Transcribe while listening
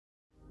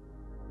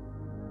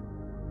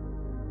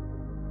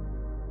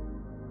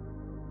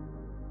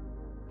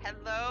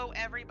Hello,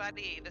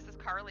 everybody. This is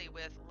Carly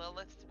with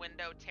Lilith's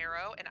Window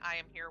Tarot, and I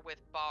am here with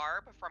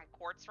Barb from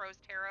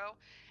QuartzRoseTarot,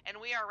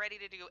 and we are ready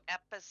to do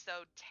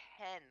episode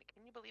 10.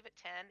 Can you believe it,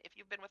 10? If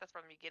you've been with us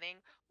from the beginning,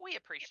 we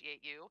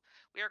appreciate you.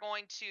 We are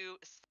going to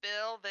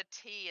spill the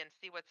tea and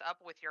see what's up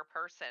with your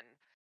person.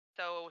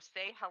 So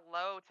say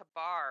hello to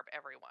Barb,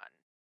 everyone.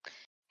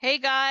 Hey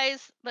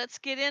guys, let's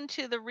get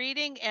into the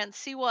reading and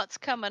see what's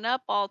coming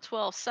up. All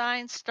 12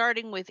 signs,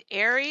 starting with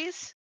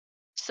Aries.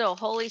 So,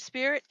 Holy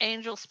Spirit,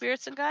 angel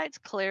spirits and guides,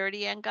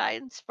 clarity and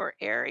guidance for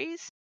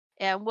Aries.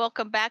 And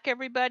welcome back,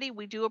 everybody.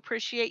 We do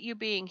appreciate you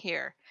being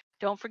here.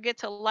 Don't forget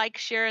to like,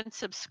 share, and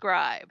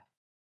subscribe.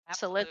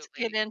 So, let's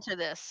get Absolutely. into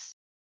this.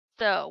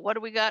 So, what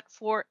do we got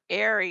for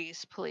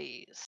Aries,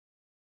 please?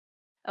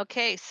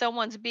 Okay,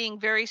 someone's being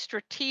very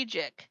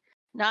strategic,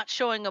 not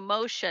showing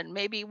emotion,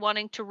 maybe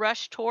wanting to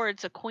rush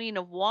towards a Queen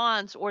of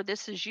Wands, or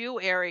this is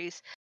you,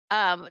 Aries,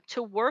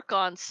 to work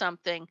on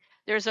something.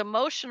 There's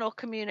emotional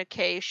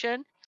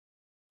communication.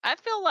 I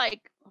feel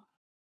like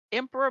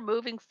Emperor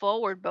moving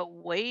forward, but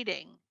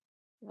waiting,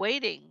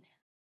 waiting.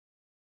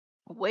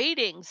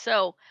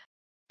 So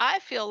I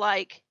feel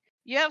like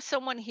you have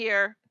someone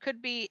here,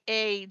 could be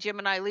a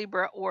Gemini,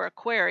 Libra, or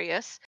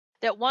Aquarius,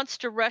 that wants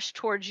to rush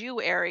towards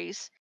you,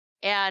 Aries,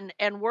 and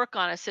work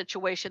on a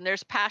situation.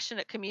 There's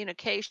passionate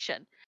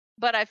communication.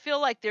 But I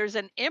feel like there's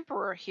an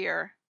emperor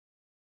here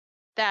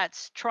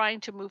that's trying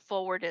to move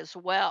forward as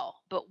well,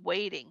 but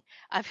waiting.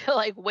 I feel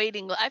like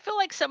waiting. I feel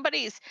like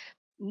somebody's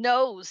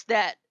knows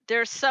that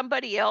there's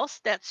somebody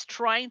else that's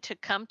trying to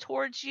come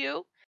towards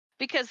you,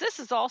 because this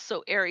is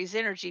also Aries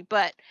energy,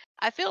 but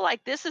I feel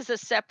like this is a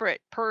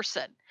separate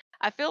person.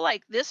 I feel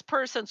like this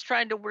person's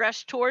trying to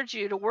rush towards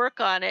you to work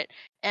on it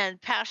and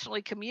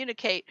passionately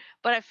communicate,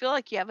 but I feel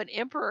like you have an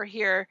emperor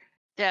here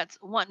that's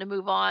wanting to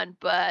move on,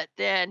 but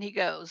then he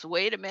goes,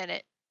 wait a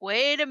minute,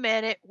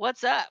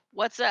 what's up?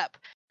 What's up?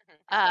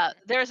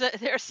 There's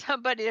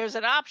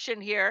an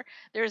option here.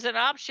 There's an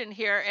option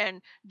here,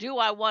 and do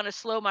I want to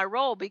slow my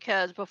roll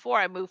because before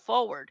I move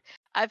forward?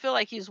 I feel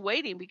like he's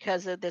waiting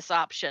because of this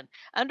option.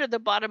 Under the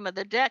bottom of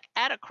the deck,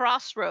 at a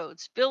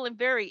crossroads, feeling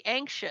very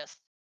anxious,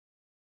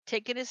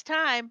 taking his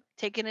time,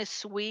 taking his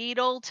sweet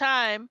old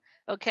time,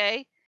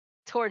 okay,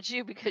 towards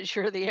you because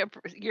you're the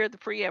empress, you're the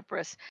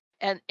pre-empress,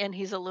 and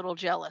he's a little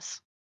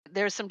jealous.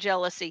 There's some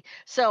jealousy.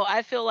 So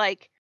I feel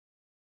like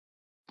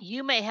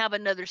you may have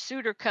another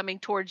suitor coming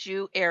towards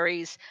you,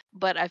 Aries,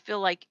 but I feel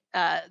like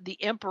the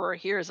Emperor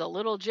here is a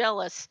little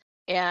jealous,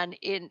 and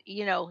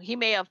he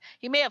may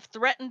have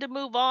threatened to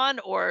move on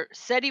or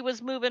said he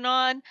was moving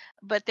on,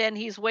 but then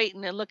he's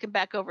waiting and looking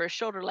back over his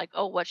shoulder like,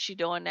 oh, what's she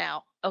doing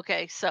now?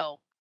 Okay,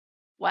 so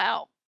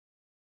wow.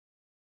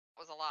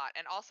 Was a lot.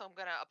 And also, I'm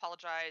going to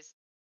apologize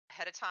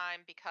ahead of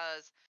time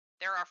because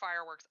there are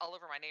fireworks all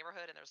over my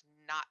neighborhood and there's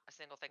not a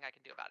single thing I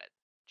can do about it.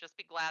 Just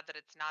be glad that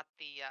it's not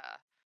the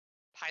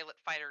pilot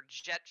fighter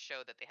jet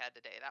show that they had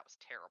today. That was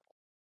terrible.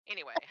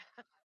 Anyway,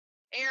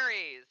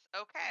 Aries.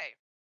 Okay.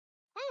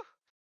 Whew.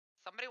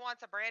 Somebody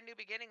wants a brand new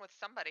beginning with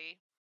somebody.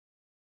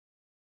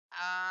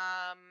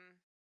 Um,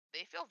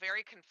 they feel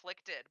very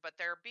conflicted, but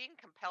they're being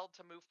compelled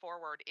to move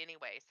forward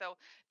anyway. So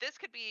this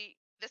could be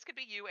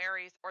you,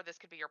 Aries, or this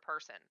could be your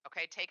person.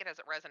 Okay, take it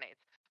as it resonates.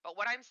 But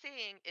what I'm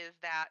seeing is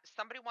that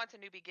somebody wants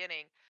a new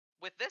beginning.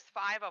 With this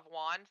Five of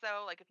Wands,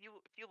 though, like if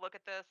you look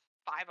at this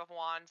Five of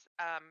Wands,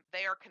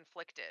 they are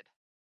conflicted,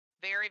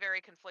 very very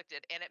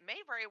conflicted, and it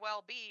may very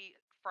well be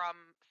from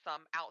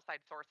some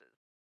outside sources,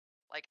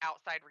 like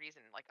outside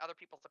reason, like other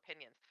people's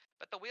opinions.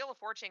 But the Wheel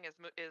of Fortune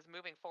is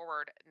moving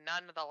forward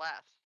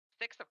nonetheless.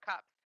 Six of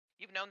Cups.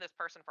 You've known this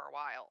person for a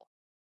while,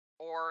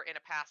 or in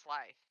a past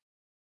life.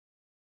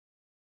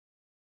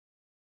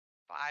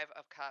 Five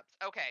of Cups.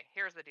 Okay,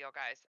 here's the deal,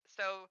 guys.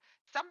 So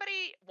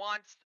somebody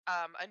wants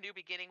a new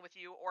beginning with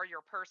you, or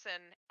your person.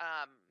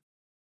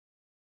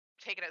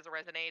 Take it as it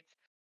resonates.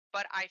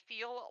 But I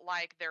feel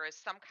like there is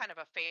some kind of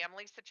a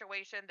family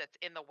situation that's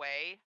in the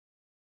way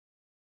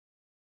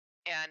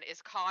and is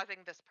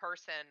causing this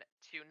person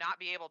to not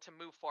be able to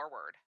move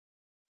forward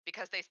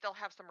because they still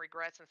have some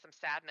regrets and some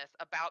sadness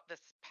about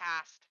this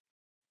past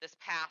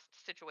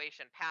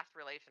situation, past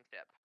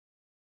relationship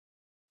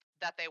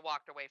that they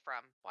walked away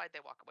from. Why'd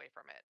they walk away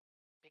from it?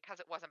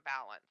 Because it wasn't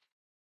balanced.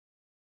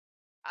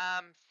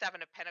 Seven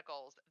of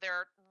Pentacles.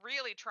 They're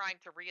really trying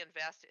to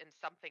reinvest in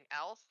something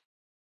else,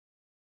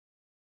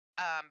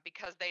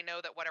 because they know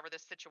that whatever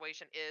this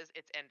situation is,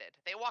 it's ended.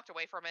 They walked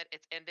away from it,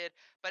 it's ended,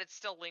 but it's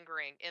still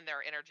lingering in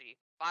their energy.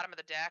 Bottom of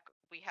the deck,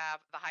 we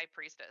have the High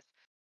Priestess.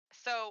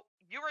 So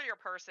you or your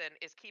person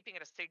is keeping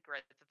it a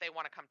secret that they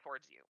want to come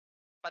towards you,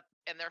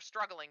 and they're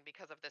struggling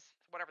because of this,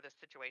 whatever this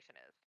situation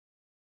is.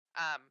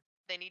 Um,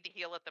 they need to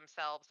heal it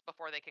themselves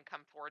before they can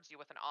come towards you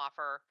with an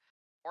offer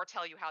or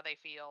tell you how they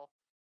feel.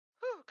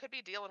 Whew, could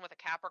be dealing with a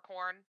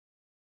Capricorn,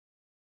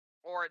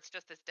 or it's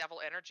just this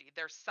devil energy.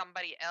 There's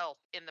somebody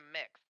else in the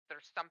mix.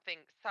 There's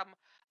some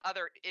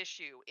other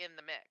issue in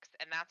the mix,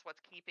 and that's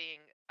what's keeping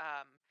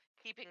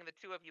the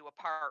two of you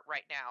apart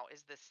right now,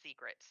 is this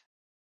secret.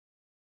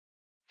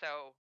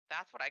 So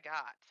that's what I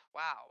got.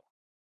 Wow.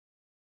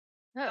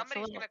 Yeah, it's a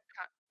Somebody's little. gonna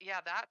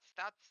yeah,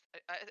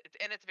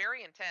 and it's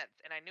very intense,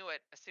 and I knew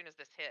it as soon as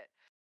this hit.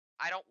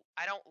 I don't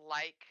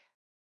like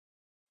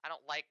I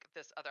don't like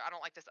this other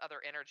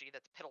energy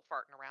that's piddle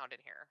farting around in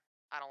here.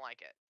 I don't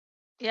like it.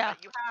 Yeah.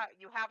 But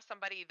you have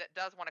somebody that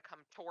does want to come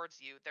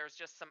towards you. There's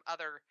just some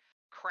other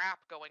crap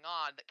going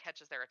on that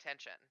catches their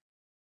attention.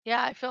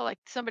 Yeah, I feel like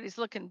somebody's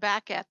looking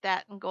back at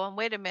that and going,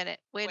 wait a Wait a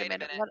minute,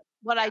 minute.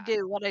 what I Yeah.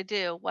 do, what I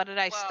do, what did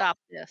I Well, stop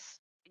this?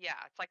 yeah,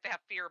 it's like they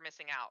have fear of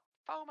missing out.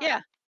 Yeah.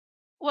 FOMO.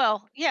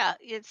 Well, yeah,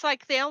 it's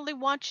like they only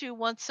want you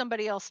once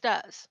somebody else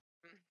does.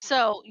 Mhm.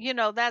 So,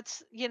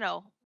 that's, you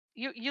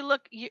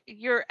look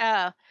your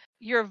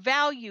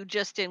value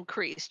just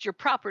increased, your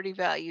property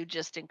value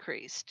just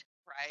increased.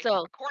 Right?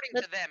 So, According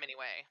let to them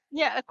anyway.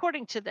 yeah,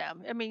 according to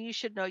them. I mean, you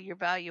should know your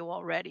value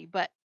already,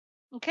 but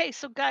okay,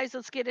 so guys,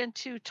 let's get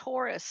into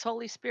Taurus.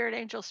 Holy Spirit,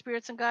 angel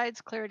spirits and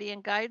guides, clarity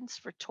and guidance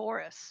for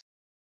Taurus.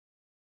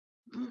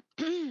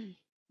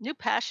 New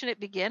passionate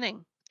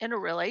beginning in a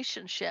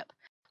relationship.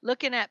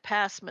 Looking at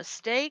past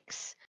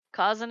mistakes,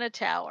 causing a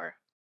tower.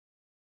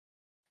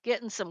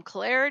 Getting some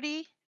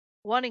clarity,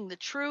 wanting the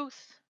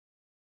truth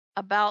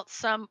about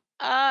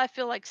I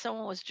feel like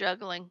someone was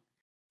juggling.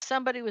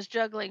 Somebody was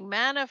juggling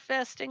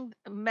manifesting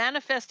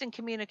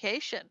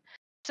communication.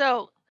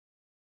 So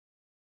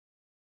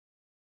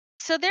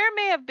so there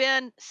may have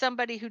been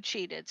somebody who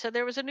cheated. So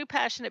there was a new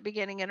passionate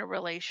beginning in a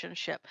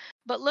relationship.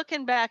 But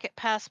looking back at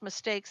past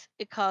mistakes,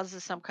 it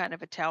causes some kind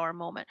of a tower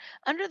moment.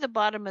 Under the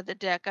bottom of the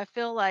deck, I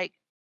feel like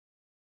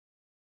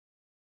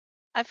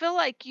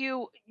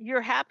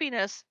your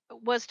happiness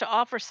was to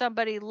offer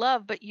somebody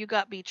love, but you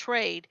got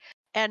betrayed.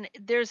 And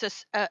there's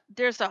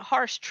a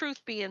harsh truth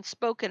being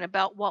spoken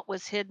about what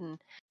was hidden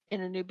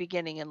in a new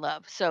beginning in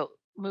love. So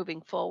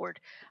moving forward,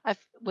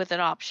 with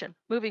an option,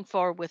 moving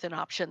forward with an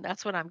option.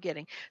 That's what I'm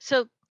getting.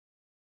 So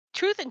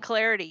truth and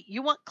clarity.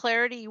 You want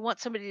clarity. You want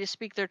somebody to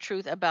speak their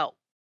truth about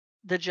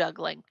the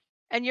juggling.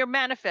 And you're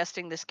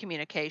manifesting this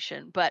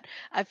communication. But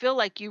I feel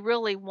like you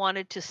really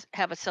wanted to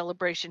have a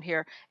celebration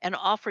here and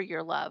offer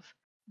your love.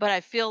 But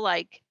I feel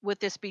like with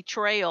this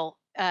betrayal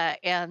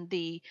and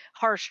the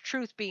harsh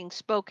truth being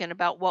spoken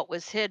about what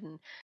was hidden,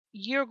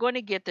 you're going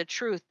to get the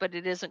truth, but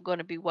it isn't going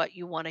to be what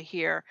you want to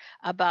hear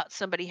about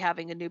somebody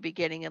having a new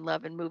beginning in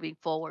love and moving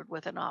forward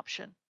with an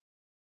option.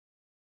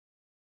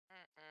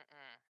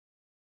 Mm-mm-mm.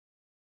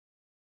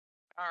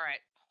 All right,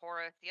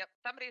 Taurus. Yep,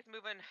 somebody has been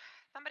moving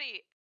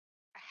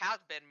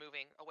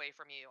away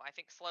from you. I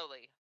think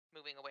slowly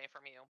moving away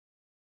from you.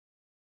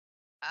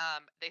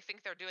 They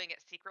think they're doing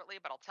it secretly,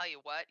 but I'll tell you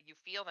what, you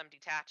feel them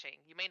detaching.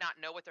 You may not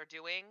know what they're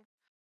doing.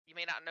 You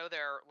may not know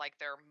their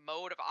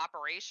mode of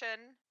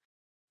operation,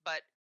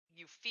 but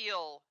you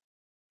feel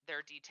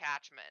their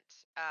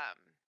detachment.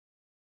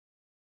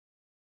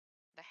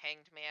 The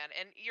Hanged Man,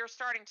 and you're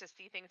starting to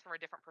see things from a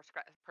different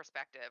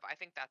perspective. I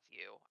think that's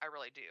you. I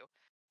really do.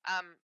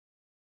 Um,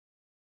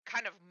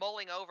 Kind of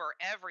mulling over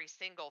every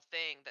single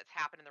thing that's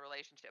happened in the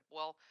relationship.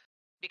 Well,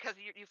 because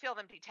you feel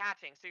them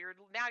detaching, so you're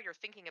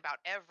thinking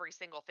about every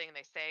single thing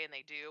they say and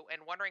they do,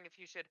 and wondering if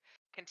you should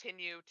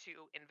continue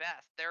to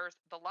invest. There's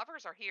the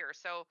lovers are here,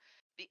 so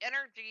the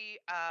energy,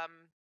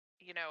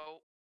 you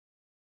know,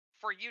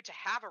 for you to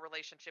have a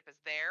relationship is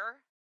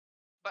there,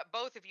 but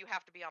both of you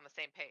have to be on the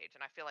same page, and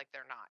I feel like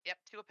they're not. Yep,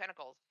 Two of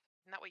Pentacles.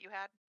 Isn't that what you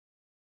had?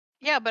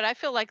 Yeah, but I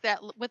feel like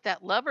with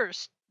that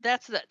lovers,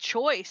 that's that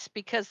choice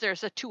because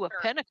there's a two of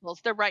Sure. pentacles.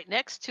 They're right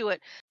next to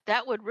it.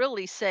 That would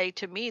really say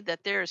to me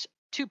that there's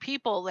two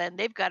people and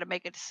they've got to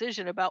make a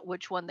decision about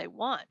which one they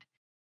want.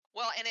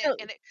 Well, So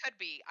and it could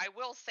be. I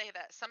will say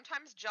that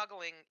sometimes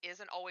juggling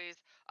isn't always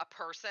a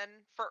person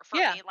for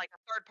yeah, me. Like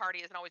a third party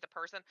isn't always a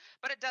person,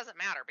 but it doesn't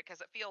matter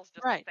because it feels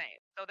just the right, same.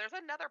 So there's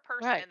another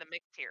person right. in the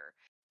mix here,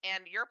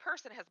 and your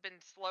person has been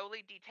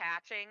slowly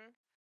detaching.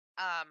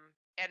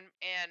 And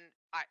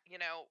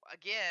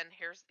again,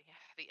 here's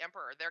the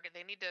Emperor.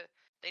 They need to.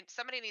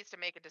 Somebody needs to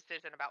make a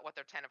decision about what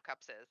their Ten of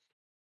Cups is.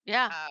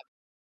 Yeah, Uh,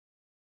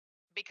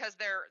 because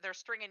they're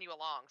stringing you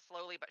along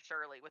slowly but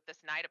surely with this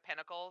Knight of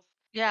Pentacles.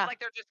 It's yeah. like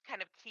they're just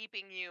kind of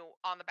keeping you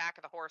on the back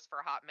of the horse for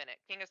a hot minute.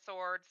 King of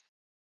Swords.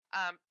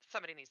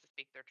 Somebody needs to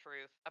speak their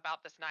truth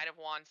about this Knight of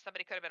Wands.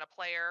 Somebody could have been a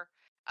player,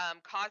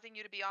 causing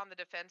you to be on the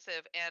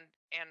defensive and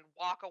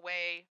walk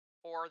away,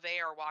 or they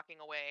are walking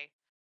away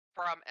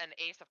from an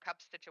Ace of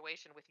Cups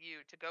situation with you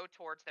to go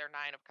towards their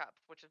Nine of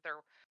Cups, which is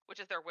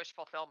their wish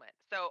fulfillment.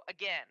 So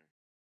again,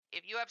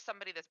 if you have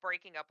somebody that's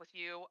breaking up with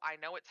you, I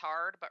know it's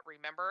hard, but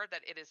remember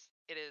that it's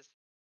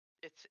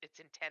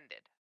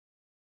intended.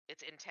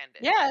 It's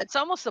intended. Yeah, it's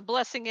almost a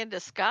blessing in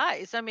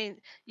disguise. I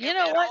mean, you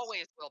know It what?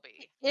 always will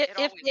be. It If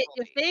always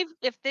they will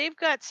be. if they've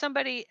got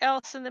somebody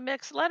else in the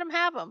mix, let them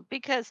have them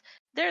because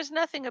there's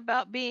nothing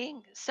about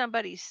being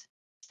somebody's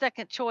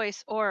second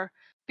choice or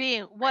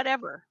being Right.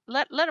 whatever.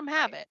 Let them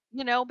have Right. it,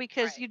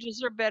 because Right. you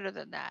deserve better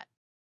than that.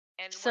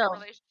 And when a So,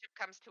 relationship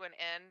comes to an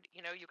end,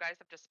 you guys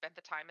have just spent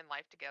the time in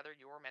life together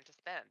you were meant to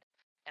spend,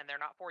 and they're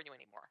not for you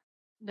anymore.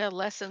 the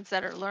lessons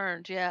that are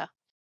learned, yeah.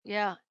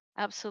 Yeah.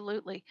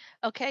 Absolutely.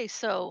 Okay,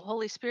 so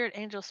Holy Spirit,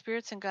 angel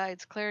spirits and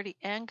guides, clarity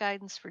and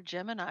guidance for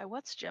Gemini.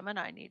 What's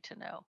Gemini need to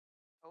know?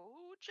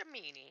 Oh,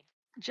 Gemini.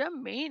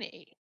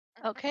 Gemini.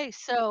 Okay,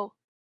 so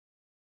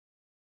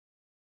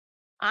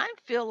I'm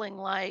feeling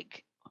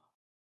like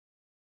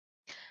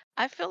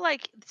I feel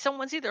like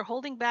someone's either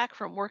holding back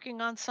from working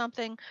on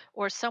something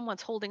or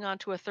someone's holding on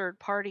to a third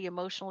party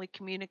emotionally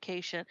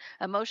communication.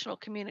 Emotional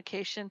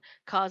communication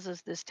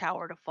causes this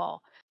tower to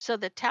fall. So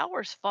the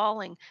tower's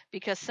falling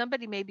because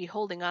somebody may be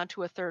holding on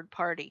to a third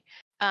party.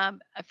 I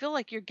feel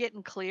like you're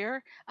getting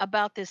clear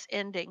about this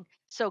ending.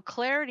 So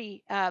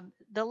clarity,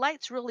 the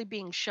light's really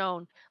being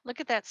shown. Look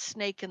at that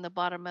snake in the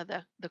bottom of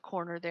the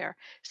corner there.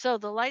 So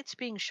the light's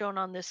being shown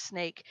on this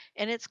snake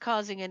and it's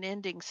causing an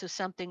ending so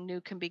something new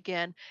can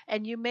begin,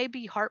 and you may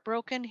be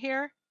heartbroken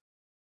here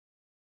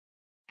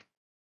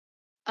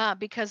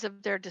because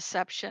of their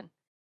deception.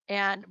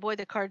 And boy,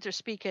 the cards are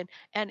speaking,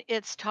 and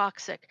it's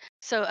toxic.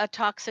 So a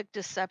toxic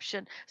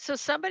deception. So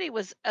somebody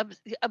was,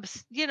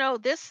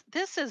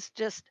 this is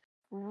just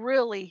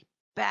really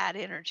bad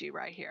energy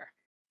right here.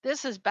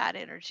 This is bad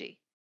energy.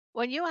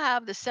 When you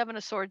have the Seven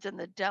of Swords and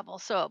the Devil,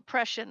 so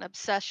oppression,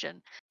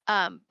 obsession,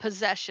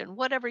 possession,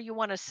 whatever you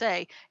want to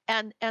say,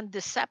 and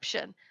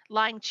deception,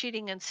 lying,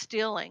 cheating, and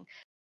stealing,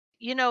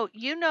 you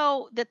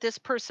know that this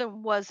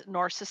person was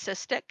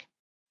narcissistic,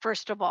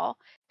 first of all,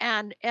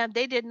 and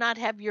they did not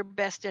have your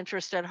best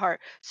interest at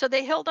heart, so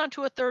they held on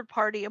to a third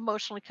party.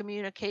 Emotional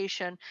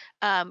communication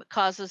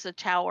causes a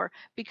tower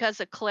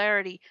because of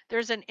clarity.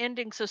 There's an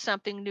ending so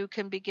something new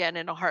can begin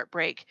in a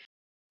heartbreak,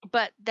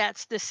 but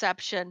that's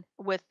deception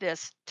with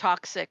this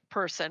toxic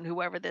person,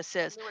 whoever this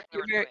is. Knew what they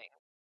You're were very, doing.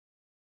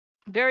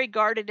 very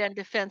guarded and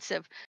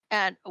defensive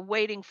and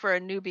waiting for a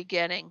new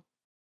beginning.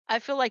 I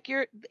feel like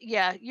you're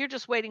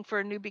just waiting for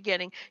a new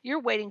beginning.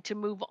 You're waiting to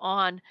move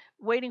on,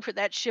 waiting for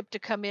that ship to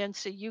come in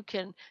so you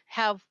can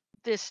have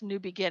this new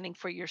beginning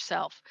for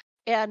yourself.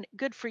 And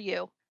good for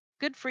you.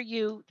 Good for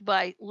you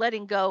by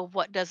letting go of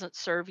what doesn't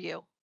serve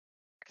you.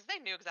 Because they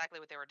knew exactly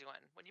what they were doing.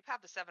 When you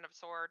have the Seven of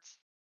Swords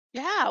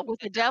Yeah, with with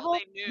the the devil,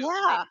 devil. they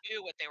Yeah.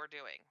 knew what they were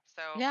doing.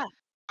 So, Yeah.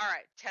 all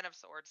right, Ten of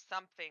Swords,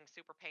 something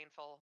super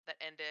painful that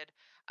ended,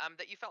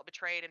 that you felt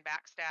betrayed and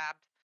backstabbed.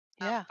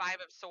 Yeah. Five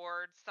of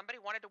Swords, somebody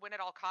wanted to win at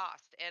all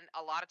cost, and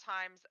a lot of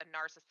times a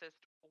narcissist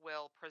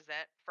will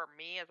present for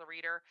me as a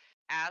reader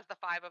as the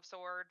Five of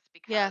Swords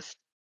because Yes.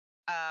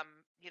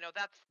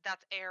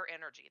 that's air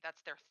energy,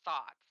 that's their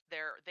thoughts,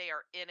 they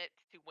are in it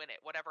to win it,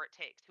 whatever it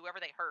takes, whoever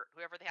they hurt,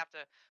 whoever they have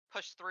to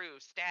push through,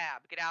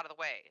 stab, get out of the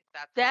way,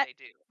 that's what That they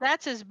do.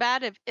 that's as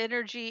bad of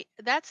energy.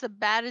 That's the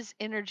baddest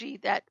energy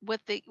that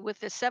with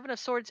the Seven of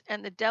Swords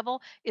and the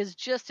devil is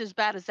just as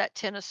bad as that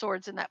Ten of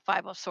Swords and that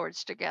Five of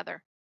Swords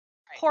together.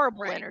 Right,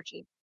 Horrible right.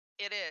 energy.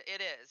 It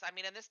is, I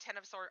mean, in this Ten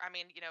of Swords, I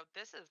mean,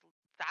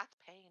 that's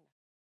pain.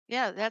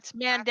 Yeah, that's that's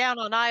man that's down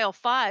on aisle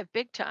 5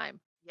 big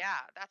time. Yeah,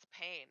 that's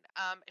pain.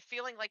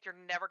 Feeling like you're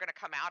never going to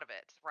come out of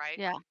it, right?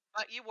 Yeah,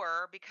 But you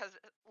were, because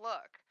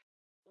look,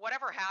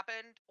 whatever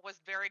happened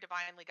was very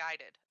divinely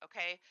guided,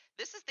 okay?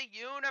 This is the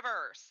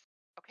universe,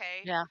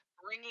 okay? yeah,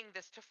 Bringing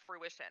this to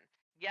fruition.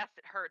 Yes,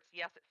 it hurts.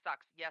 Yes, it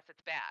sucks. Yes,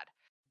 it's bad.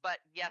 But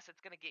yes, it's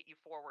going to get you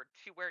forward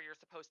to where you're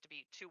supposed to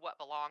be, to what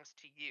belongs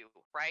to you,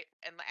 right?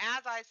 And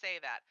as I say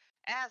that,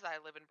 as I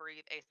live and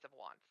breathe Ace of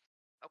Wands,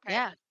 okay?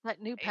 yeah,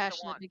 that new Ace of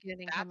passionate Wands.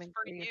 beginning That's coming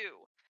for for you. you.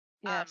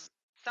 Yes.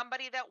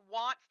 Somebody that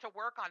wants to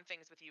work on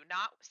things with you,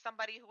 not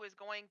somebody who is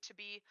going to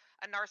be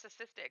a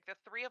narcissistic. The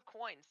Three of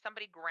Coins,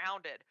 somebody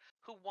grounded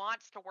who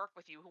wants to work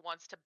with you, who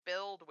wants to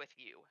build with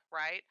you,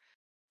 right?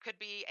 Could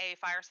be a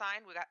fire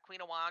sign. We got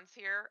Queen of Wands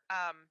here.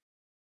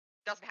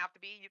 Doesn't have to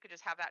be. You could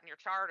just have that in your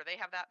chart, or they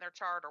have that in their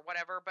chart, or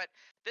whatever. But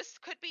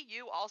this could be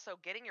you also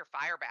getting your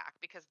fire back,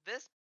 because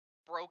this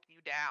broke you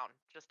down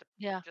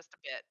Yeah, just a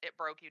bit. It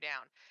broke you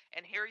down.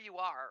 And here you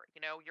are,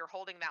 you're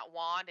holding that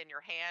wand in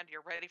your hand.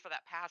 You're ready for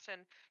that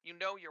passion. You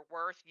know your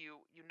worth.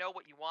 You know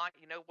what you want.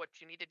 You know what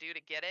you need to do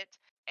to get it.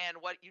 And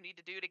what you need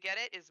to do to get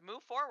it is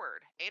move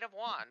forward. Eight of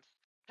Wands.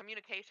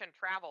 Communication,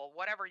 travel,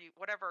 whatever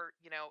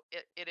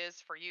it is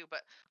for you,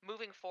 but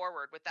moving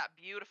forward with that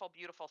beautiful,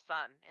 beautiful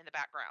sun in the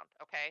background.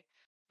 Okay,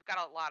 we've got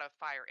a lot of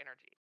fire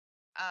energy.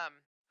 Um,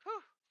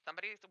 whew,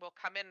 somebody will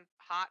come in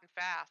hot and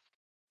fast.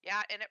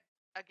 Yeah, and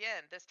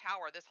again, this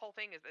tower, this whole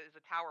thing is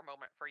a tower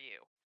moment for you.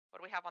 What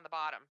do we have on the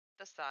bottom?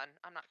 The sun.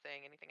 I'm not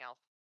saying anything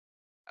else.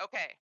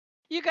 Okay,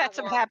 you your got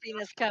some war.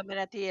 happiness coming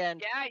at the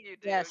end. Yeah, you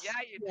do. Yes,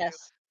 Yeah, you do.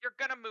 yes. You're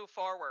going to move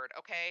forward,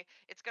 okay?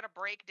 It's going to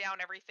break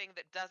down everything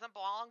that doesn't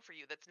belong for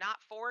you, that's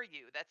not for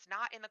you, that's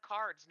not in the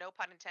cards, no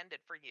pun intended,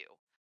 for you,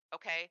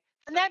 okay?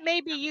 And So that that you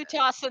may can be have you this.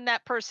 tossing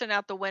that person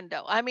out the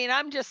window. I mean,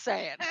 I'm just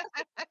saying.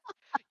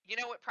 It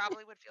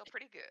probably would feel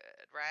pretty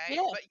good, right?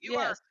 Yes, But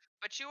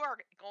yes. you are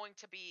going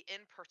to be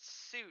in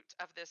pursuit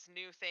of this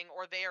new thing,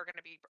 or they are going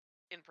to be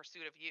in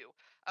pursuit of you,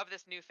 of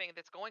this new thing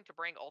that's going to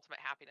bring ultimate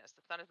happiness.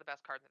 The sun is the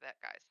best card in the deck,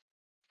 guys.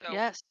 So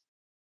Yes.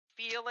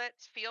 feel it,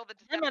 feel the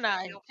deception,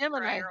 Gemini, feel the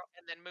Gemini. betrayal,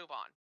 and then move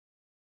on.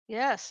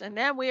 Yes, and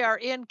then we are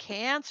in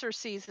Cancer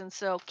season.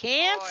 So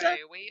Cancer, Boy,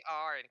 we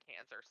are in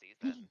Cancer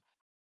season.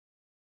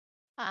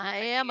 I I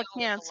am a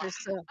deal with a lot. Cancer,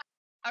 so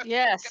I was just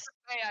yes.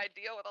 gonna say I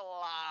deal with a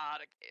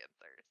lot of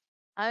cancers.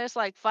 There's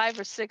like 5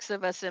 or 6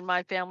 of us in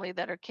my family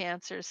that are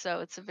Cancer, so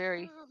it's a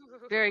very,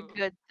 very Ooh.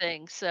 good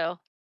thing. So,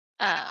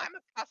 And uh, I'm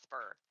a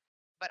cusper,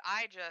 but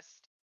I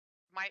just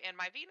my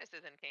Venus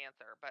is in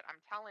Cancer, but I'm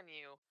telling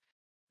you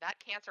that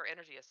Cancer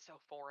energy is so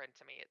foreign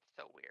to me. It's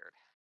so weird.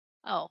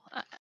 oh,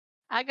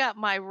 I got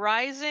my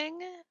rising,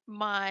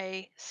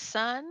 my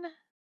sun.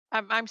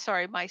 I'm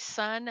sorry, my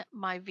sun,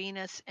 my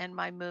Venus, and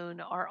my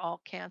moon are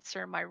all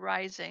Cancer. My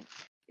rising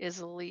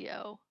is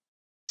Leo.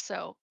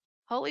 So,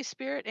 Holy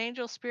Spirit,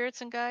 angel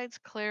spirits and guides,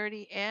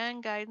 clarity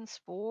and guidance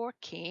for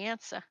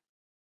Cancer.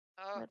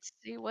 Oh, Let's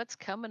see what's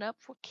coming up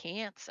for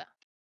Cancer.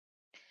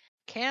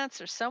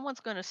 Cancer, someone's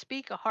going to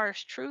speak a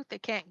harsh truth. They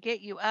can't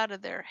get you out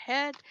of their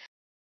head.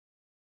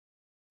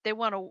 They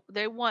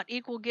want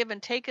equal give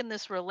and take in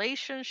this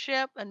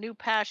relationship, a new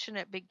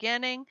passionate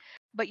beginning,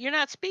 but you're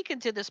not speaking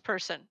to this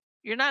person.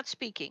 You're not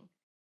speaking.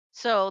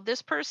 So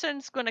this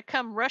person's going to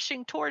come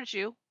rushing towards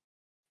you.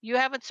 You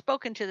haven't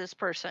spoken to this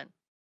person.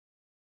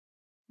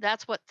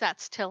 That's what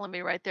that's telling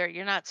me right there.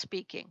 You're not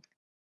speaking.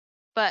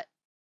 But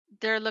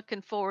they're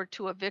looking forward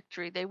to a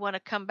victory. They want to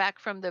come back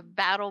from the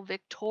battle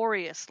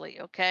victoriously,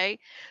 okay?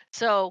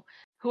 So,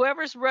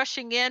 whoever's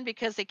rushing in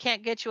because they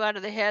can't get you out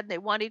of the head, they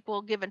want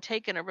equal give and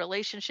take in a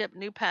relationship,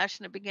 new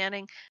passionate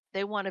beginning,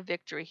 they want a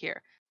victory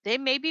here. They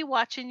may be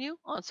watching you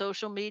on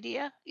social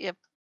media if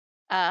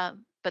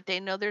but they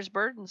know there's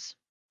burdens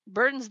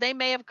they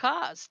may have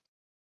caused,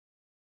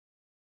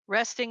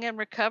 resting and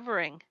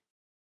recovering,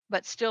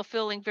 but still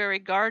feeling very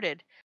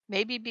guarded,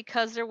 maybe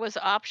because there was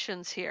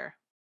options here.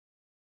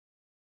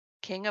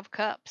 King of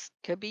Cups.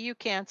 Could be you,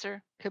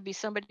 Cancer. Could be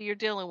somebody you're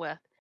dealing with,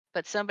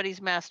 but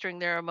somebody's mastering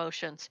their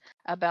emotions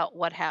about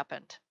what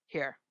happened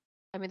here.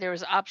 I mean, there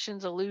was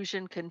options,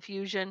 illusion,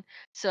 confusion.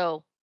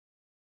 So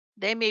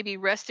they may be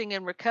resting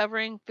and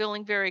recovering,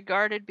 feeling very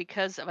guarded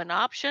because of an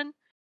option,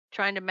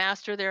 trying to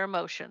master their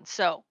emotions.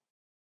 So,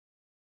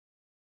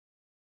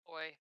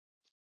 boy.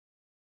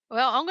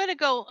 well, I'm going to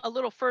go a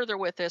little further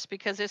with this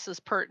because this is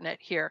pertinent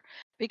here.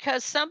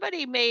 Because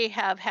somebody may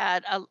have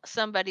had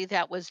somebody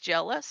that was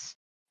jealous,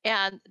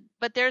 and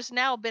but there's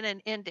now been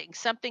an ending.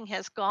 Something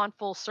has gone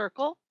full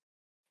circle,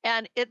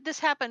 and this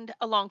happened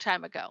a long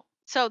time ago.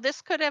 So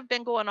this could have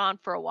been going on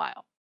for a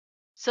while.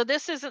 So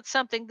this isn't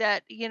something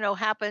that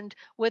happened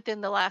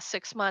within the last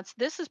 6 months.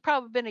 This has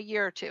probably been a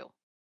year or two.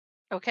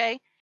 Okay,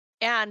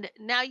 and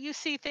now you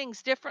see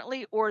things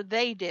differently, or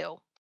they do,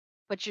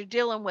 but you're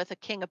dealing with a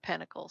King of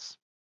Pentacles.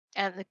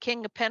 And the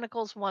King of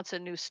Pentacles wants a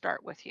new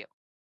start with you.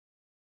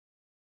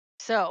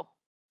 So,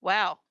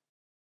 wow,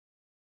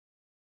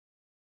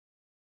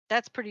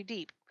 that's pretty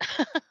deep.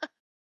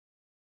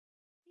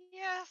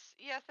 Yes,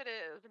 yes, it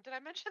is. And did I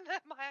mention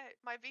that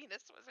my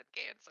Venus was in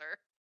Cancer?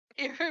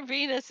 Your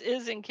Venus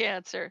is in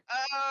Cancer.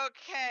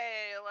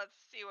 Okay, let's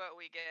see what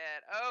we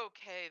get.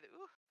 Okay,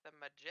 the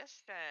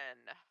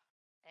Magician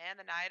and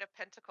the Knight of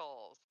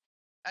Pentacles.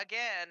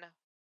 Again,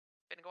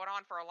 been going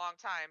on for a long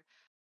time.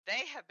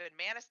 They have been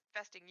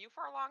manifesting you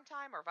for a long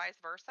time, or vice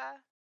versa.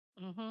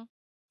 Hmm.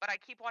 But I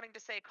keep wanting to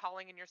say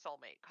calling in your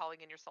soulmate,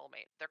 calling in your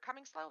soulmate. They're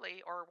coming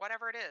slowly, or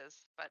whatever it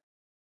is. But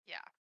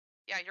yeah,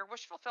 yeah, your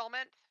wish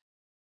fulfillment.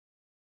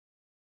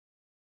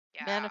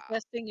 Yeah,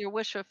 Manifesting your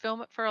wish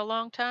fulfillment for a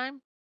long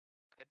time.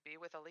 could be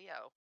with a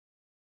Leo.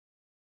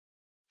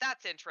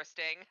 That's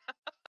interesting.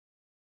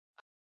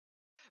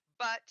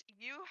 But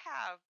you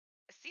have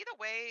see the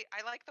way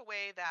I like the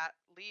way that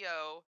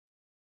Leo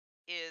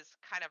is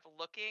kind of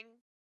looking.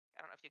 I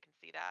don't know if you can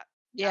see that at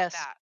Yes.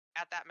 that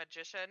at that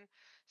magician.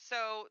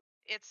 So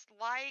it's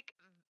like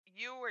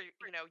you or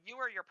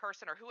your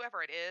person or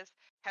whoever it is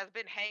has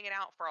been hanging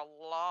out for a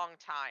long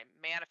time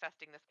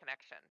manifesting this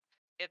connection.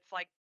 It's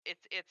like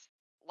it's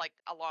like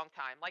a long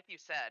time. Like you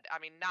said. I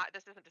mean, not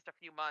this isn't just a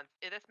few months.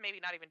 This maybe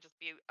not even just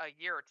be a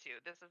year or two.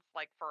 This is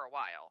like for a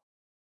while.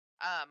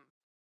 Um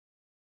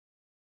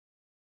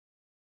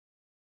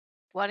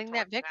Coming Wanting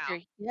that towards you now.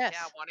 victory. Yeah,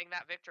 Yes. wanting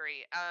that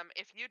victory.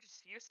 If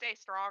you stay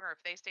strong, or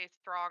if they stay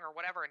strong, or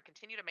whatever, and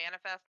continue to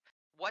manifest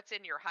what's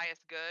in your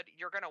highest good,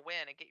 you're gonna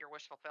win and get your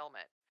wish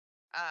fulfillment.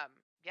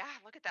 Yeah,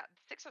 look at that,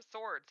 Six of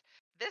Swords.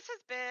 This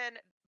has been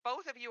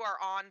both of you are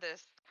on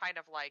this kind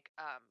of like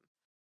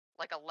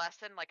a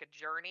lesson, like a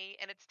journey,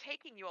 and it's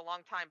taking you a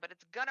long time, but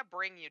it's gonna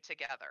bring you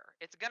together.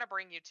 It's gonna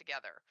bring you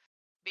together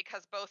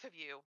because both of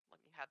you, let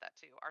me have that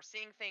too, are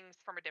seeing things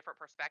from a different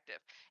perspective.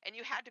 And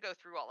you had to go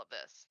through all of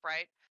this,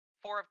 right?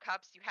 Four of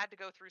Cups, you had to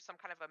go through some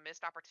kind of a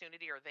missed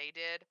opportunity, or they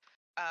did,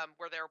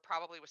 where there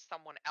probably was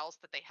someone else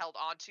that they held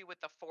on to with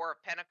the Four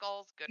of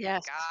Pentacles. Good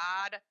Yes.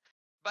 God.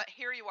 But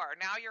here you are.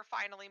 Now you're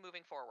finally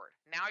moving forward.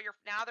 Now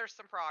there's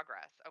some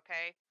progress,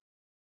 okay?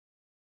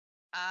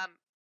 Um,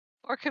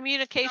 Or some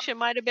communication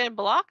might have been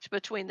blocked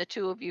between the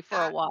two of you for a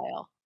that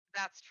while.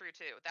 That's true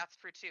too. That's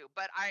true too.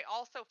 But I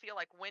also feel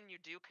like when you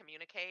do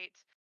communicate,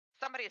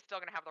 somebody is still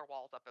going to have their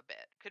walls up a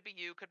bit. Could be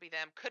you, could be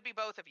them, could be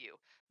both of you.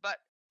 But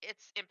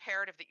it's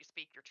imperative that you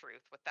speak your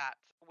truth with that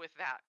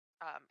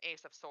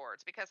Ace of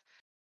Swords, because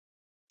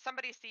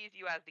somebody sees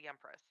you as the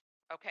Empress.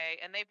 okay?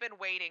 And they've been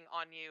waiting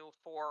on you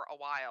for a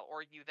while,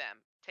 or you them.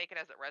 Take it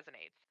as it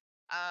resonates.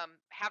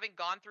 Having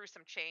gone through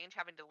some change,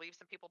 having to leave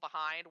some people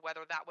behind,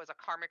 whether that was a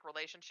karmic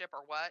relationship or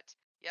what.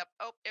 Yep.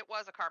 Oh, it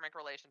was a karmic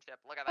relationship.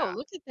 Look at Oh, that.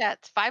 look at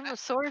that. Five of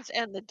Swords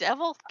and the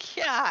Devil.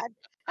 God,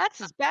 that's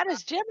as bad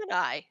as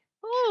Gemini.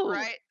 Ooh.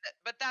 Right?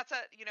 But that's a,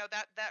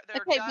 that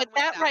they're Okay, done but with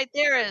that that right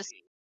there is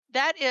energy.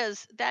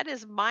 that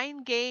is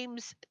mind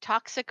games,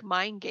 toxic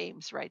mind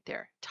games right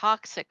there.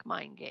 Toxic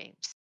mind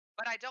games.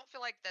 But I don't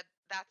feel like that's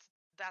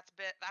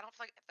bit I don't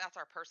feel like that's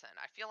our person.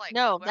 I feel like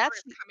No, whoever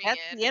is coming that's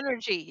in, the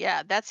energy.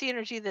 Yeah, that's the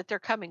energy that they're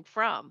coming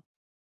from.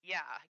 yeah,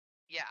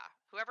 yeah,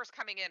 whoever's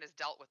coming in has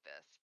dealt with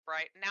this,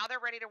 right? Now they're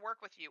ready to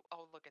work with you.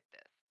 Oh, look at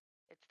this.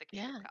 It's the King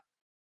of Yeah. Cups.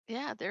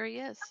 Yeah, there he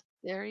is.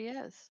 There he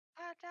is.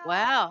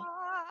 Wow.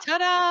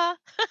 Ta-da! Ta-da!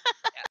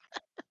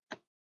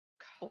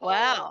 Yeah.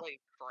 Wow. Holy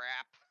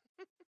crap.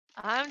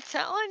 I'm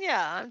telling you.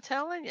 I'm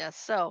telling you.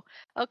 So,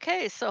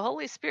 okay, so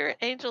Holy Spirit,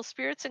 angel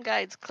spirits and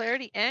guides,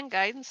 clarity and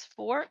guidance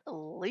for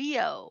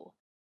Leo.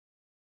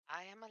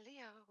 I am a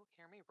Leo.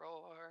 Hear me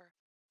roar.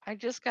 I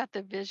just got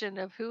the vision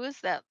of who is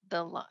that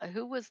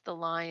who was the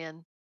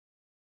lion?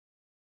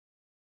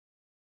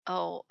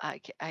 Oh, I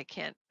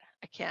can't.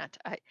 I can't.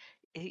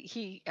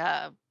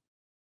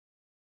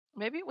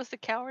 Maybe it was the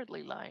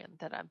cowardly lion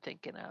that I'm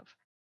thinking of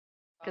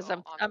because Oh,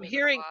 on the I'm Wizard of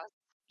hearing, Oz.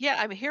 yeah,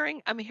 I'm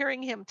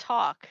hearing him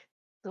talk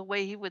the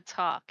way he would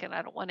talk, and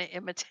I don't want to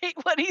imitate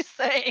what he's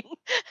saying.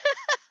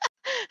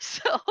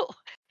 So,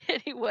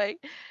 anyway,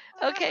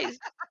 okay, Oh,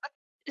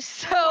 I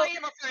so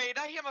am afraid.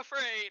 I am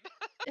afraid.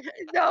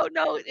 no,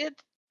 no,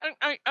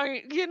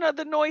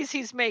 the noise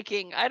he's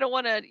making. I don't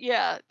want to,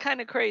 yeah,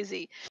 kind of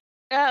crazy.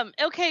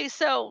 Okay,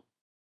 so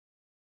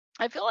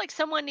I feel like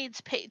someone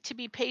needs to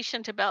be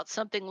patient about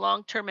something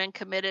long term and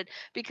committed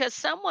because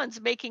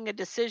someone's making a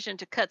decision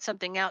to cut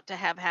something out to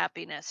have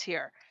happiness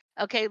here.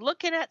 Okay,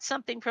 looking at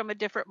something from a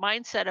different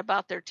mindset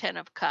about their 10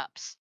 of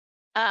cups.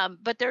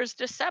 But there's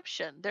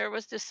deception. There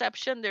was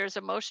deception. There's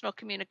emotional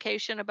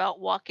communication about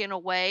walking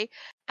away,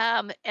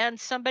 and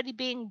somebody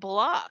being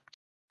blocked.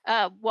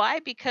 Why?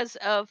 Because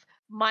of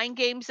mind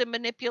games and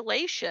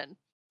manipulation,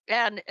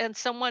 and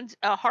someone's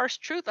a harsh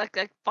truth, like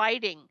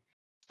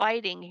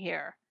fighting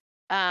here,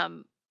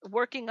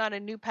 working on a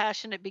new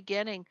passionate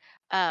beginning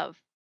of,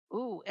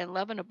 ooh, and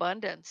love and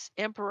abundance.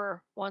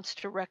 Emperor wants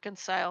to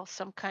reconcile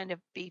some kind of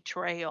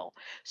betrayal.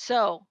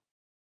 So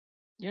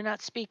you're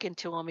not speaking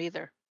to him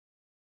either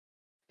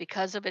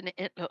because of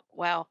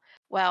wow,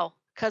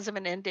 because of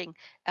an ending.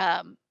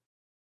 Um,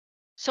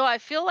 so I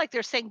feel like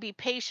they're saying be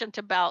patient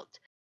about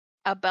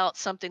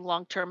something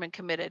long term and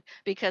committed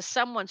because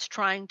someone's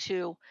trying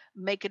to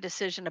make a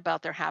decision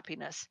about their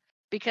happiness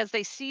because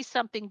they see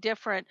something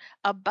different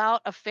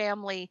about a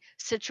family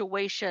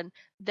situation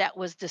that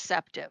was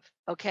deceptive.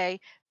 Okay.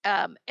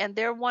 And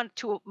they want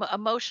to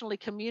emotionally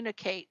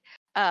communicate,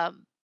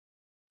 um,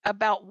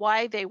 about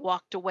why they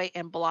walked away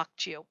and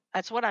blocked you.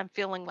 That's what I'm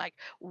feeling like,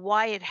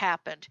 why it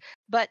happened.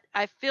 But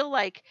I feel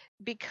like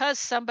because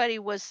somebody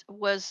was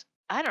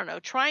I don't know,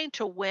 trying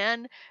to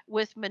win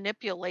with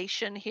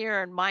manipulation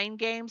here and mind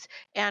games,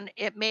 and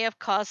it may have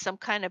caused some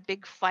kind of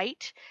big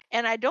fight.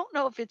 And I don't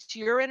know if it's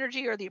your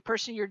energy or the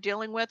person you're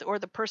dealing with or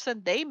the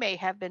person they may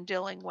have been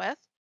dealing with,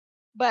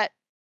 but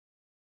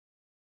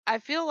I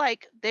feel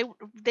like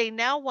they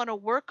now want to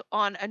work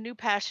on a new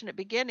passionate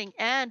beginning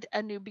and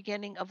a new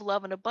beginning of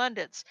love and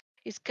abundance.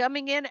 He's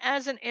coming in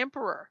as an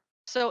emperor.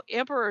 So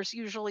emperors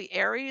usually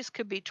Aries,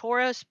 could be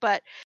Taurus,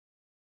 but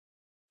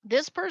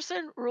this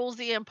person rules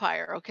the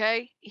empire,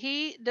 okay?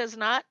 He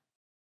doesn't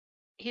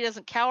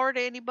cower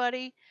to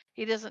anybody.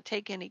 He doesn't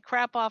take any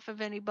crap off of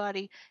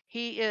anybody.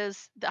 He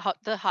is the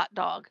hot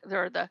dog,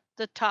 or the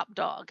top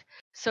dog,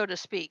 so to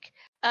speak.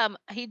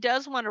 He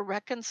does want to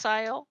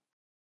reconcile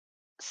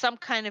some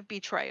kind of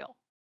betrayal.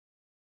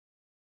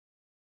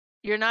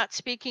 You're not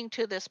speaking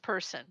to this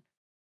person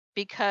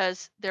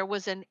because there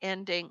was an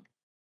ending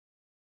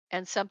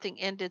and something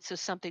ended so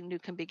something new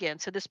can begin.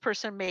 So this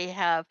person may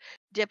have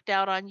dipped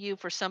out on you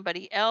for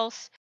somebody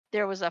else.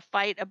 There was a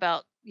fight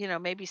about,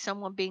 maybe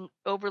someone being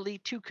overly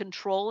too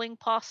controlling,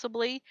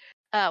 possibly,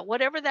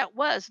 whatever that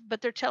was. But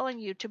they're telling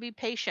you to be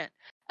patient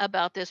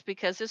about this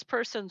because this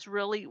person's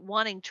really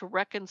wanting to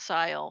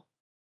reconcile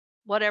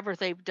whatever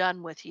they've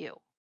done with you.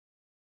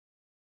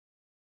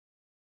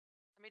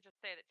 Let me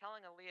just say that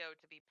telling a Leo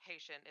to be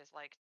patient is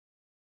like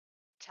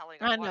telling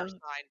a I water know.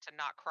 sign to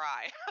not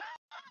cry.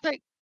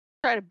 Like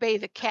try to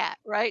bathe a cat,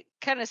 right?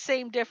 Kind of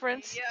same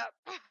difference.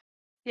 Yep.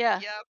 Yeah.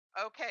 Yep.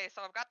 Okay,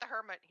 so I've got the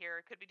Hermit here.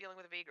 It could be dealing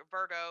with a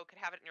Virgo, could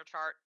have it in your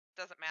chart,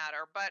 doesn't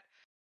matter. But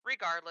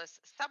regardless,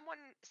 someone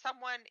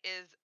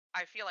is,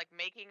 I feel like,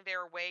 making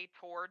their way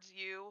towards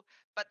you,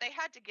 but they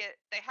got to get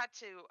rid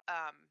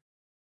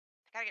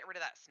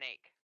of that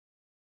snake.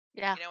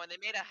 Yeah. And they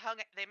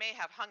may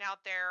have hung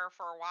out there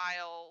for a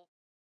while,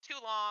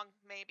 too long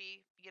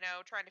maybe,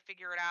 trying to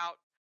figure it out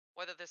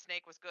whether the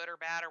snake was good or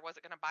bad, or was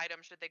it going to bite them,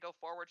 should they go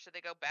forward, should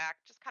they go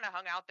back, just kind of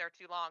hung out there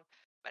too long.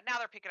 But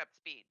now they're picking up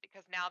speed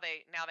because now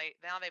they've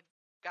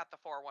got the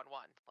 411,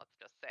 let's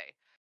just say.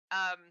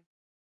 um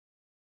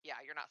Yeah,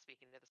 you're not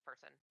speaking to this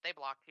person. They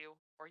blocked you,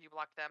 or you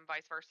blocked them,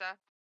 vice versa.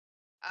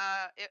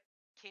 It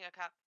King of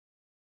Cups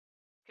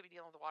could be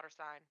dealing with a water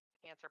sign,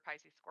 Cancer,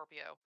 Pisces,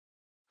 Scorpio.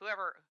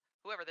 Whoever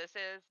this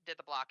is did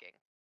the blocking.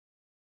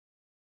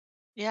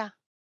 Yeah.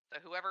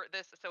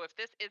 So if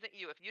this isn't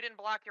you, if you didn't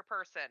block your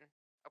person,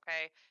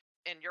 okay,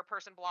 and your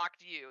person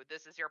blocked you,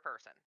 this is your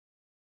person.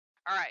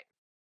 All right.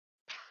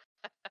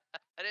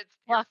 And it's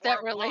your Block Four that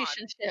of Wands.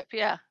 relationship.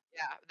 Yeah.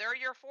 Yeah, they're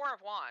your Four of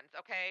Wands,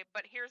 okay?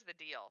 But here's the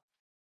deal.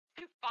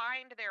 To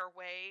find their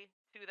way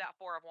to that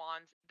Four of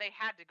Wands, they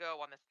had to go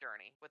on this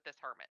journey with this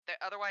hermit.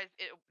 Otherwise,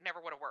 it never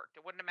would have worked.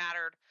 It wouldn't have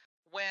mattered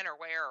when or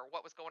where or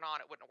what was going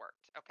on. It wouldn't have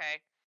worked. Okay.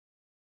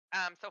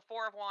 So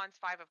Four of Wands,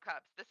 Five of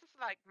Cups. This is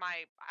like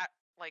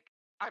like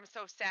I'm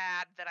so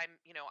sad that I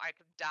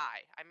could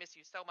die. I miss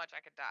you so much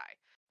I could die.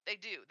 They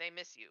do. They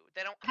miss you.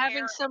 They don't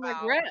Having care some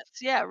about.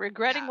 regrets. Yeah,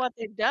 regretting Yeah, what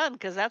they've done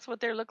because that's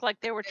what they look like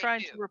they were they trying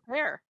do. to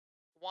repair.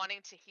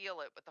 Wanting to heal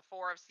it with the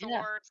Four of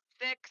Yeah. Swords,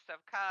 Six of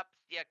Cups.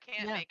 You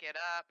can't Yeah. make it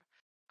up.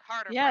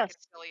 Card of Yes.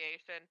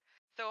 reconciliation.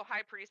 So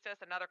High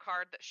Priestess, another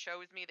card that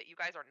shows me that you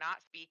guys are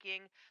not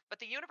speaking, but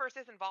the universe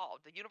is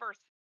involved. The universe,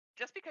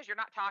 just because you're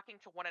not talking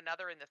to one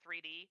another in the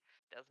 3D,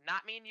 does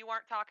not mean you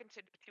aren't talking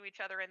to each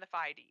other in the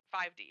 5D.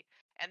 5D.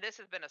 And this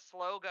has been a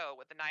slow go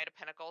with the Knight of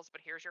Pentacles,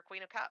 but here's your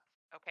Queen of Cups.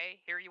 Okay,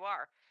 here you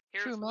are.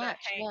 True Here's the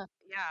match. hang. Yeah.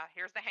 Yeah,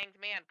 here's the Hanged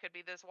Man. Could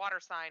be this water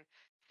sign,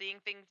 seeing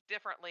things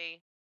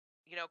differently,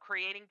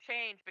 creating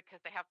change because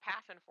they have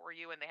passion for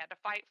you and they had to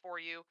fight for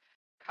you,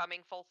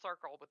 coming full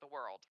circle with the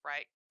world,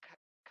 right?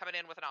 Coming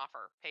in with an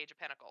offer, Page of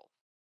Pentacles.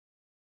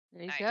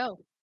 There you Nice. go.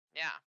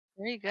 Yeah,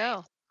 There you nice.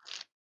 go.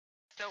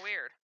 So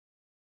weird.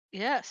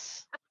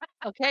 Yes.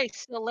 Okay,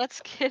 so let's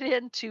get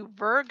into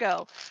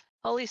Virgo.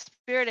 Holy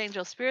Spirit,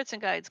 angel, spirits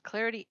and guides,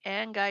 clarity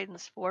and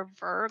guidance for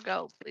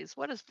Virgo, please.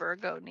 What does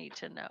Virgo need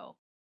to know?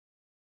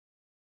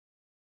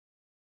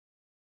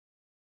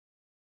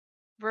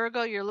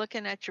 Virgo, you're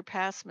looking at your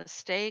past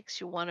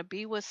mistakes. You want to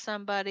be with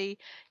somebody.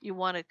 You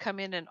want to come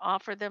in and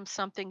offer them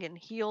something and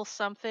heal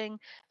something.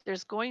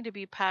 There's going to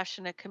be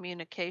passionate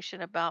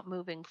communication about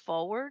moving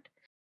forward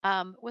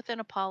with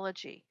an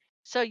apology.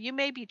 So you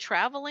may be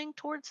traveling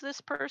towards this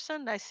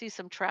person. I see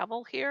some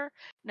travel here.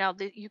 Now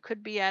that you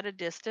could be at a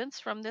distance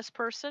from this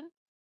person,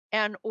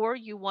 and or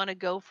you want to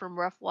go from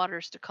rough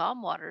waters to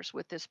calm waters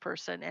with this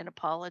person and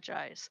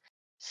apologize.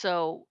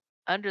 So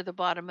under the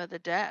bottom of the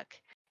deck,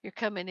 you're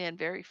coming in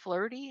very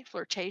flirty,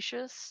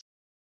 flirtatious,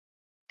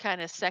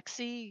 kind of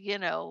sexy,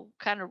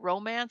 kind of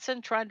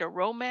romancing, trying to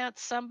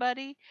romance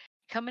somebody,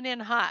 coming in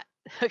hot.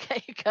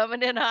 Okay,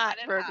 coming in hot,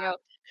 Coming in hot.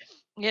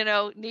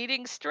 Virgo.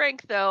 Needing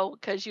strength though,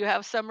 because you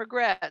have some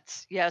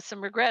regrets. Yeah,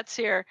 some regrets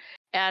here.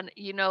 And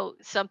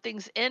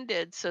something's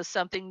ended, so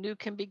something new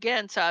can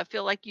begin. So I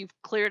feel like you've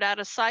cleared out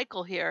a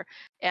cycle here.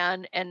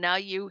 And now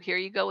here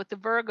you go with the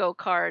Virgo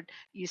card.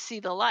 You see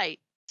the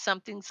light.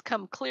 Something's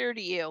come clear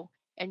to you,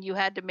 and you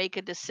had to make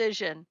a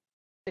decision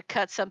to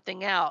cut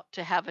something out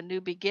to have a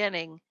new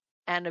beginning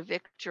and a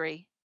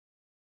victory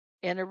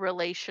in a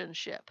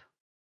relationship.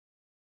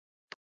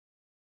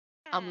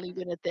 I'm Hmm.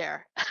 leaving it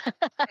there. All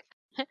right,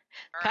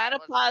 Kind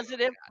of let's see what we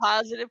positive, got.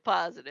 positive,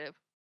 positive.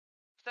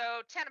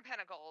 So Ten of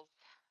Pentacles,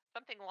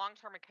 something long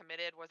term and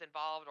committed was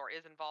involved or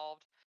is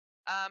involved,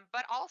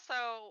 but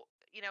also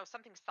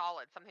something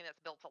solid, something that's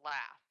built to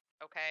last.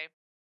 Okay,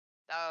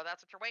 so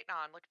that's what you're waiting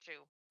on. Look at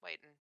you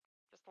waiting,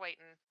 just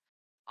waiting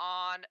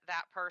on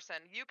that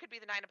person. You could be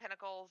the Nine of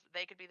Pentacles,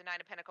 they could be the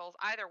Nine of Pentacles.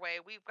 Either way,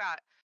 we've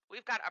got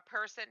a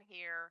person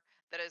here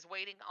that is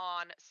waiting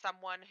on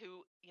someone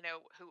who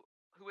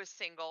is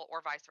single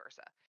or vice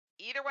versa.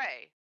 Either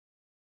way,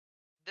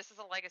 this is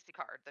a legacy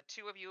card. The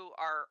two of you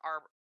are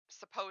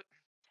supposed.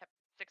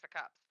 Six of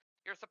Cups.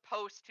 You're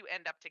supposed to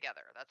end up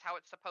together. That's how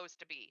it's supposed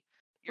to be.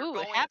 You're Ooh,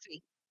 going to.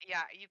 happy.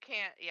 Yeah, you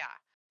can't. Yeah,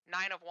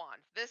 Nine of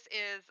Wands. This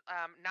is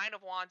Nine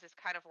of Wands is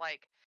kind of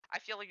like, I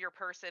feel like your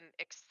person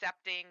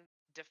accepting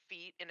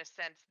defeat in a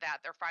sense that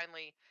they're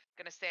finally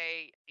going to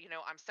say,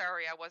 I'm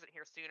sorry I wasn't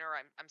here sooner.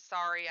 I'm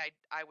sorry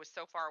I was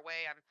so far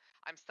away.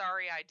 I'm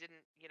sorry I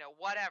didn't,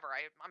 whatever.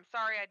 I'm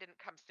sorry I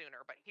didn't come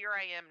sooner, but here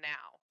I am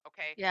now.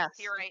 Okay? Yes.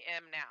 Here I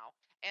am now.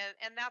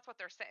 And that's what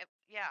they're saying.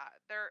 Yeah,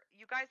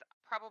 you guys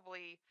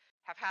probably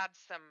have had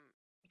some,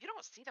 you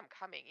don't see them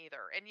coming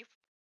either. And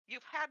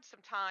you've had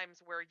some times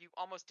where you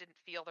almost didn't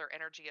feel their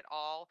energy at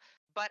all,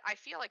 but I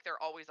feel like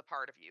they're always a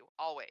part of you,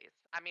 always.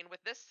 I mean,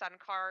 with this Sun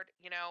card,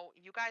 you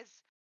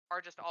guys are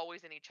just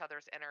always in each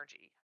other's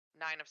energy.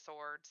 Nine of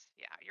Swords.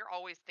 Yeah, you're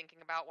always thinking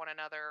about one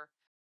another.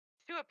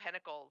 Two of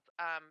Pentacles.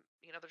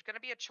 There's going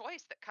to be a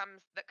choice that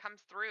comes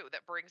through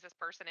that brings this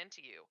person into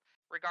you,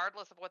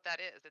 regardless of what that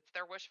is. It's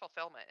their wish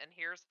fulfillment. And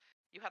here's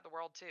you have the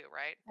world too,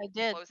 right? I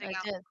did. Closing I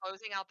out did.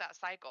 closing out that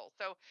cycle.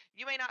 So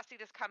you may not see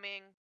this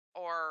coming,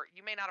 or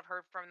you may not have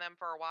heard from them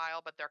for a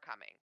while, but they're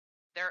coming.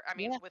 I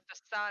mean, Yeah. with the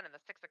Sun and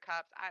the Six of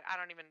Cups, I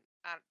don't even.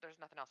 There's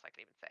nothing else I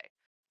can even say.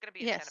 It's going to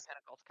be a Ten of Yes.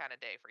 Pentacles kind of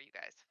day for you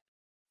guys.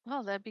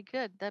 Oh, that'd be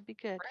good. That'd be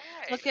good.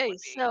 Right? It Okay, would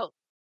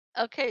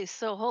be.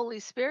 so Holy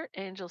Spirit,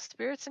 angel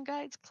spirits and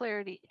guides,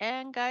 clarity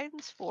and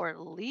guidance for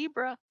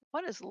Libra.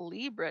 What does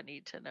Libra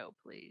need to know,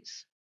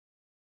 please?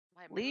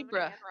 My moon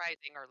Libra. and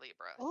rising are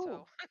Libra,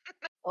 Oh, so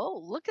oh,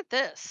 look at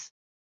this.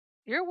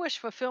 Your wish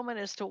fulfillment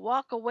is to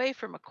walk away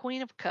from a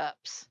Queen of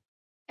Cups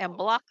and oh,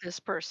 block this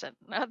person.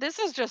 Now, this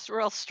is just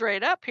real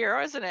straight up here,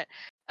 isn't it?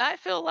 I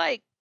feel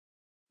like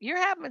you're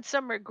having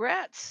some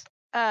regrets.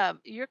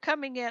 You're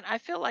coming in. I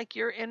feel like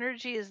your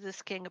energy is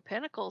this King of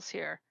Pentacles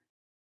here.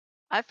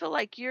 I feel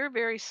like you're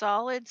very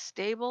solid,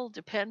 stable,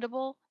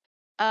 dependable,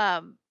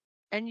 um,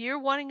 and you're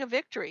wanting a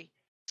victory.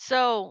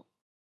 So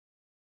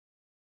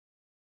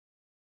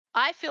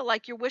I feel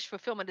like your wish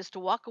fulfillment is to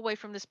walk away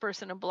from this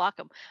person and block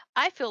them.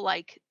 I feel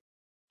like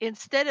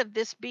instead of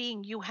this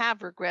being you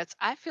have regrets,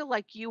 I feel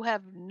like you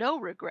have no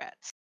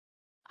regrets.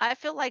 I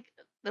feel like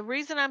the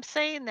reason I'm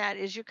saying that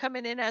is you're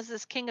coming in as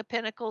this King of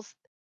Pentacles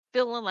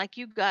feeling like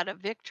you got a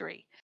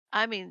victory.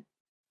 I mean,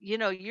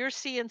 you're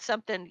seeing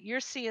something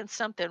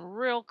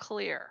real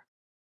clear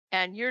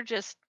and you're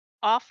just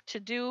off to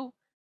do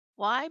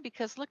why?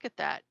 Because look at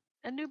that.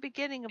 A new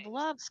beginning of thanks.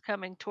 love's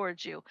coming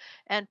towards you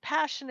and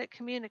passionate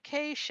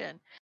communication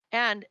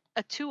and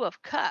a 2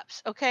 of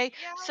cups, okay?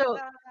 So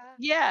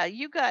Yeah. yeah,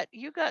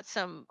 you got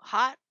some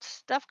hot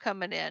stuff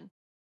coming in,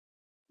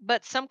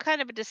 but some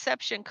kind of a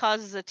deception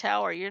causes a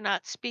tower. You're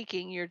not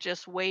speaking, you're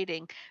just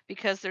waiting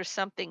because there's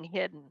something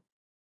hidden,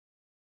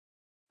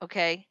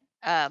 okay?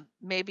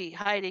 Maybe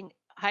hiding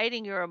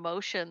your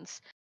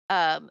emotions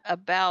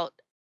about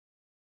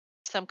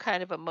some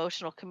kind of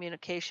emotional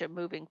communication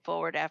moving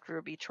forward after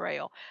a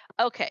betrayal.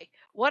 Okay,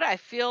 what I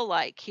feel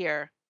like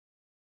here,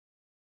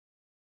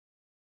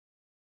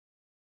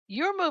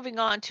 you're moving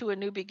on to a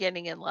new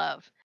beginning in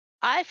love.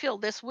 I feel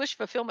this wish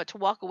fulfillment to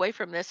walk away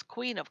from this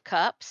Queen of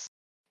Cups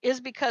is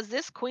because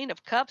this Queen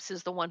of Cups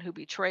is the one who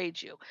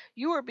betrayed you.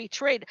 You were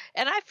betrayed.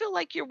 And I feel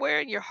like you're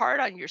wearing your heart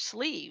on your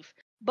sleeve,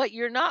 but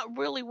you're not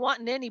really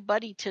wanting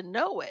anybody to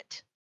know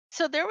it.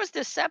 So there was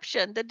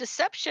deception. The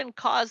deception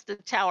caused the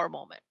tower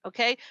moment.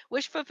 Okay.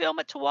 Wish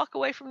fulfillment to walk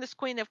away from this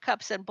Queen of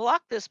Cups and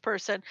block this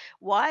person.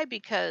 Why?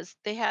 Because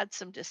they had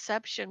some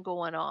deception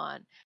going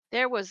on.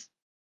 There was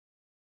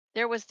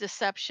there was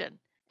deception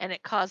and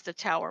it caused a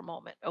tower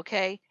moment,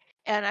 okay?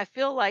 And I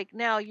feel like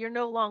now you're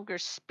no longer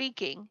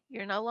speaking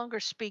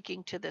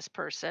to this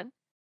person.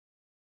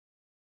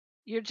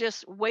 You're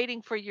just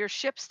waiting for your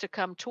ships to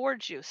come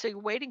towards you. So you're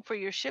waiting for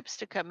your ships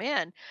to come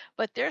in,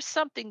 but there's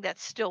something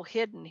that's still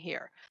hidden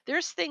here.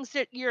 There's things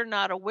that you're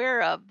not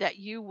aware of that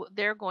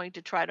they're going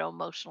to try to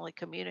emotionally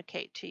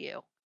communicate to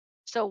you.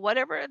 So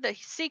whatever the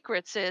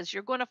secrets is,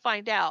 you're going to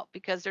find out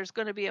because there's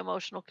going to be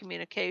emotional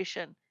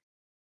communication,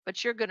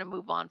 but you're going to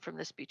move on from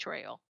this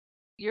betrayal.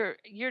 You're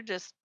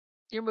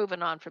you're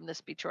moving on from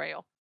this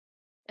betrayal.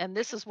 And We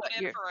this can is put what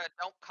in you're for a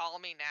 "Don't call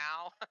me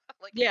now."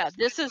 Like, can you yeah,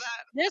 switch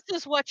that? this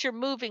is what you're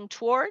moving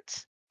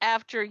towards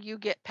after you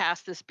get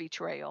past this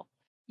betrayal.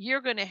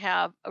 You're going to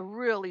have a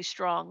really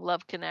strong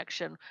love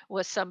connection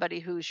with somebody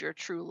who's your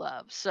true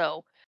love.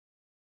 So,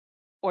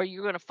 or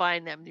you're going to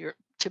find them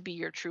to be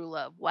your true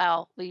love.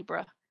 Wow,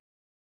 Libra,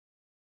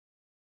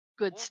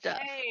 good stuff.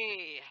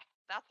 Okay.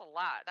 That's a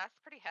lot. That's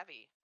pretty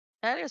heavy.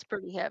 That Like, is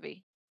pretty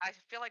heavy. I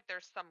feel like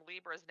there's some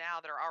Libras now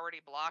that are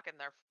already blocking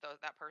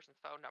that person's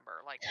phone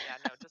number. Like, yeah,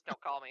 no, just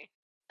don't call me.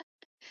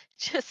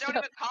 Just Just don't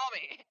even call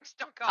me. Just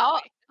don't call I'll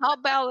me.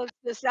 I'll balance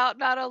this out.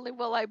 Not only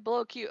will I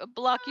block you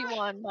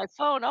on my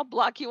phone, I'll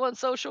block you on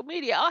social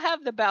media. I'll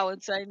have the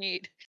balance I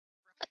need.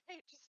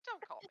 Hey, just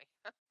don't call me.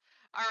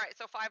 All right,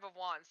 so 5 of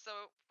Wands. So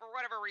for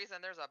whatever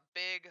reason, there's a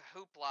big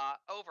hoopla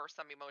over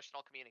some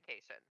emotional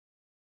communication.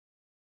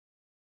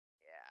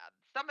 Yeah,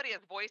 somebody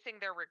is voicing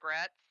their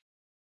regrets.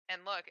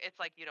 And look, it's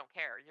like you don't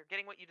care. You're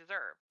getting what you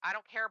deserve. I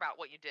don't care about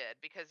what you did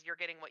because you're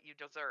getting what you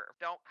deserve.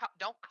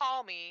 Don't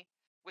call me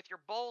with your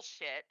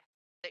bullshit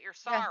that you're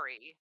Yeah,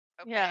 sorry,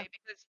 yeah. okay?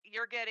 Because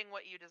you're getting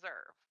what you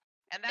deserve.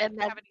 And that And doesn't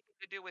that have anything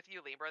to do with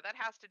you, Libra. That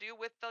has to do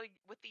with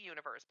the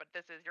universe, but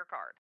this is your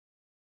card.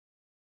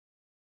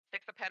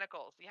 6 of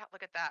Pentacles. Yeah,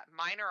 look at that.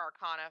 Minor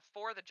Arcana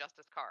for the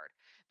Justice card.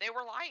 They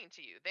were lying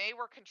to you. They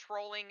were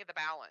controlling the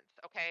balance.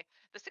 Okay.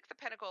 The 6 of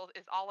Pentacles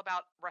is all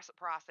about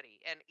reciprocity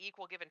and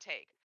equal give and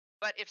take.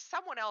 But if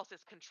someone else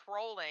is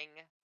controlling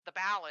the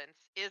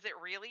balance, is it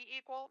really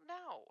equal?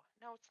 No,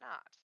 no, it's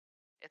not.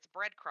 It's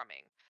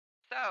breadcrumbing.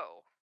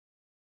 So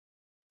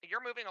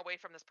you're moving away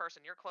from this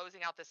person. You're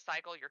closing out this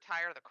cycle. You're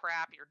tired of the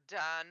crap. You're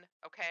done.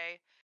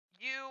 Okay.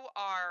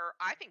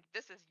 I think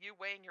this is you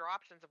weighing your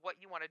options of what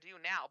you want to do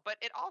now, but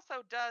it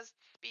also does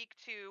speak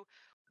to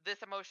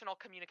this emotional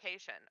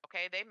communication.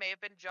 Okay. They may have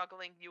been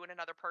juggling you and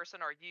another person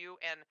or you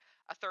and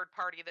a third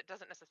party that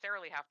doesn't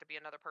necessarily have to be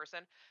another person.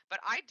 But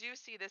I do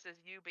see this as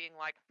you being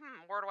like,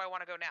 where do I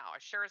want to go now? I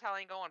sure as hell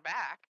ain't going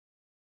back.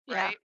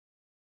 yeah, Right.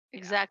 Yeah.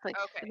 exactly.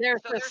 Okay.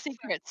 There's So the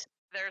secrets.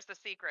 there's the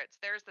secrets.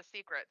 There's the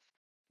secrets.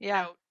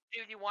 Yeah. Do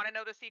you want to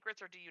know the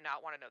secrets or do you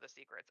not want to know the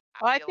secrets? I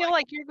Well, I feel feel like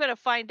like you're going to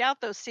find out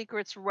those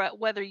secrets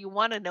whether you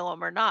want to know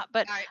them or not.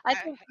 But I I I,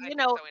 think I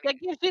think so that anyway.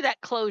 gives you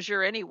that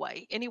closure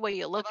anyway. Any way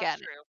you Well, look that's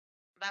at it. true.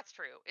 That's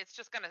true. It's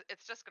just gonna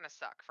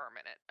suck for a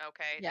minute,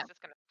 okay? Yeah, It's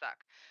just gonna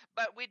suck.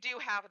 But we do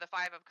have the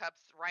 5 of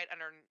Cups right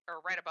under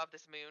or right above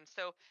this moon.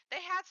 So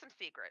they had some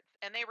secrets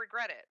and they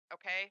regret it,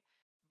 okay?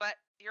 But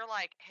you're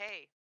like,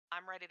 "Hey,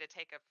 I'm ready to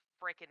take a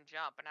freaking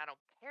jump and I don't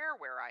care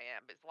where I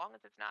am as long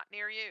as it's not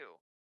near you."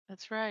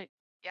 that's right.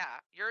 Yeah,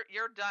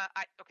 you're done.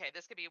 Okay,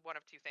 this could be one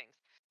of two things.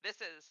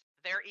 This is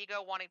their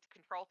ego wanting to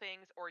control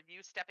things or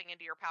you stepping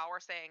into your power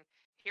saying,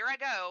 "Here I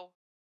go.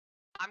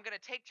 I'm going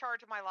to take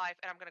charge of my life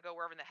and I'm going to go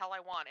wherever the hell I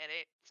want and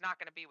it's not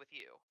going to be with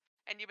you."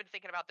 And you've been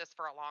thinking about this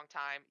for a long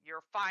time.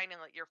 You're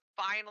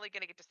finally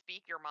going to get to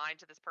speak your mind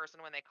to this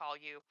person when they call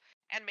you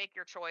and make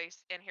your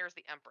choice. And here's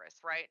the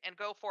Empress, right? And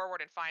go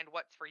forward and find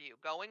what's for you.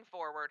 Going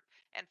forward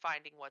and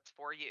finding what's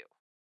for you.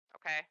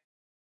 Okay?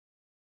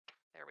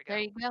 There we There go.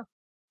 you go.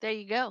 There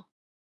you go.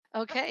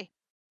 Okay,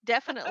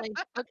 definitely.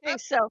 Okay,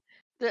 so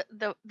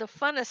the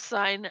funnest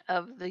sign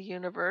of the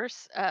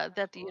universe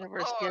that the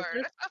universe gives Lord.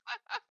 us,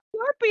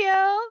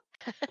 Scorpio.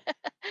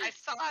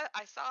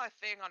 I saw a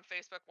thing on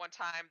Facebook one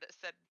time that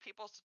said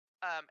people's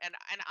and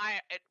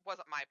I it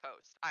wasn't my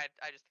post. I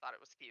just thought it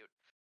was cute.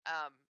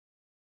 Um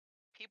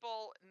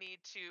People need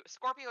to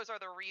Scorpios are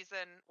the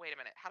reason. Wait a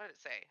minute, how did it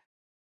say?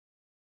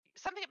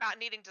 Something about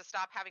needing to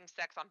stop having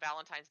sex on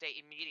Valentine's Day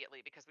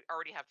immediately because we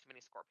already have too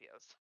many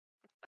Scorpios.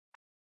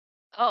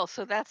 Oh,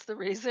 so that's the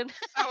reason.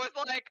 I was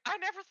like, I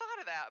never thought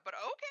of that, but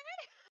okay.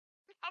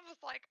 I was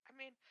like, I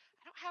mean,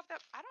 I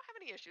don't have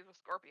any issues with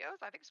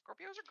Scorpios. I think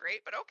Scorpios are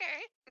great, but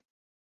okay.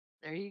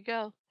 There you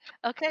go.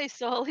 Okay,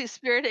 so Holy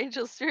Spirit,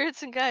 angel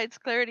spirits and guides,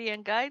 clarity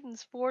and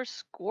guidance for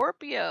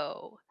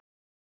Scorpio.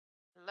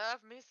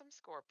 Love me some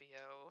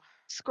Scorpio.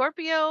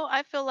 Scorpio,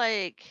 I feel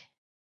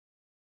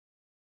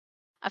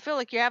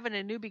like you're having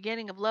a new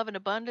beginning of love and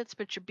abundance,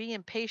 but you're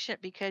being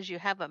patient because you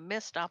have a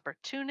missed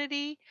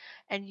opportunity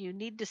and you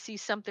need to see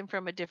something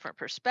from a different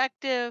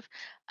perspective.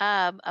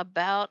 I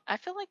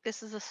feel like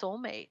this is a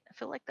soulmate. I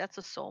feel like that's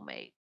a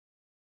soulmate.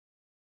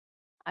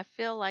 I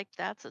feel like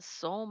that's a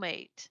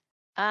soulmate.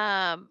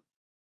 Um,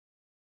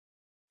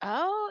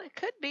 oh, it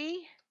could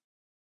be.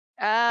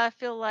 I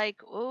feel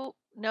like, oh,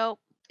 no,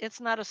 it's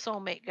not a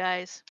soulmate,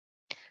 guys.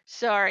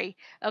 Sorry.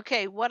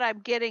 Okay, what I'm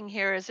getting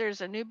here is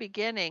there's a new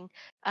beginning,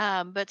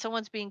 but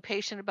someone's being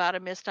patient about a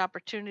missed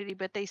opportunity,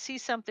 but they see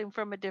something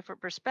from a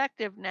different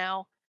perspective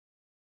now,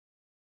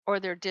 or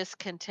they're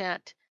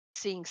discontent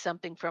seeing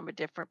something from a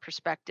different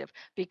perspective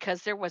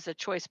because there was a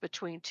choice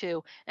between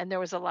two and there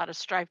was a lot of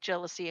strife,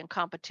 jealousy, and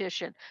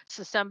competition.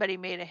 So somebody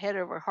made a head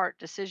over heart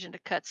decision to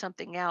cut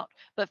something out,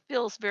 but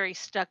feels very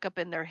stuck up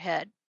in their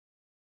head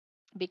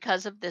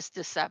because of this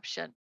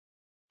deception.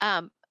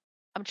 Um,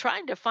 I'm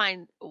trying to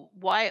find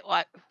why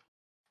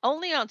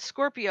only on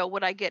Scorpio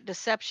would I get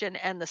deception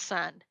and the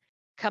sun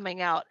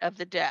coming out of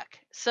the deck.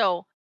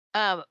 So,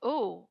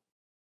 oh,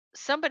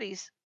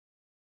 somebody's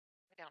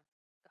Way down.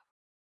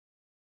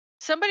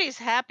 somebody's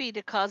happy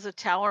to cause a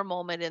tower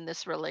moment in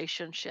this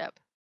relationship.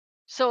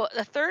 So,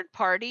 a third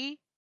party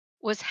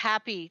was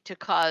happy to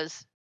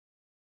cause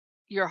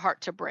your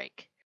heart to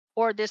break.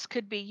 Or this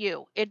could be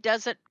you. It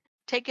doesn't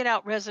take it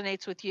out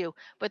resonates with you,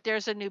 but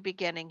there's a new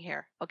beginning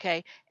here,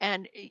 okay?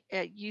 And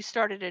you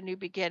started a new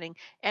beginning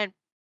and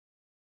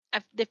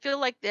they feel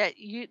like that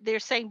they're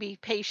saying be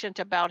patient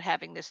about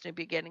having this new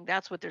beginning.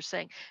 That's what they're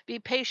saying. Be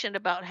patient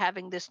about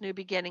having this new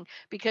beginning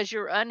because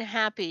you're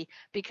unhappy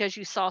because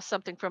you saw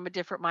something from a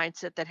different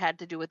mindset that had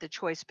to do with the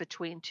choice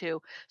between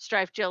two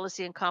strife,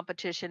 jealousy, and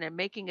competition, and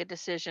making a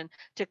decision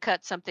to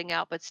cut something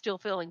out, but still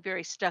feeling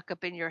very stuck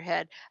up in your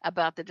head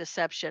about the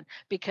deception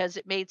because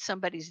it made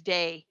somebody's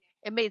day.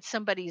 It made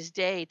somebody's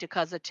day to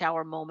cause a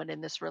tower moment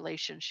in this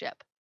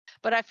relationship.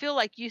 But I feel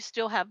like you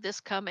still have this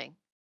coming.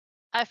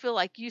 I feel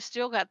like you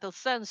still got the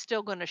sun's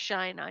still going to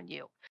shine on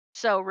you.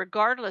 So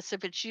regardless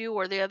if it's you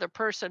or the other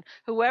person,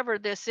 whoever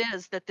this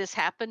is that this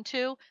happened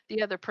to,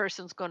 the other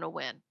person's going to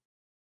win.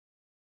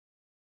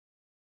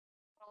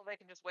 Well, they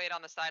can just wait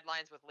on the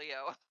sidelines with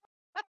Leo.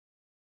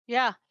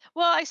 Yeah.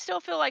 Well, I still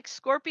feel like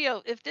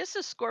Scorpio, if this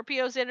is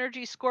Scorpio's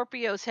energy,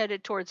 Scorpio's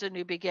headed towards a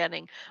new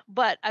beginning.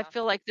 But I Yeah.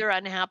 feel like they're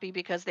unhappy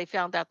because they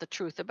found out the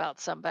truth about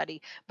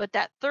somebody. But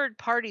that third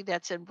party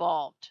that's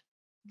involved,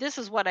 this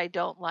is what I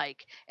don't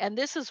like. And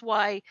this is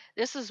why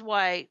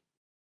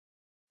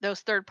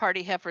those third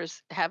party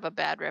heifers have a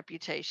bad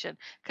reputation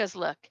because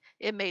look,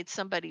 it made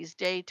somebody's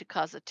day to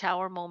cause a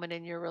tower moment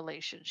in your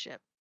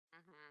relationship.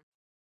 Mhm.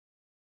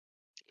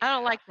 I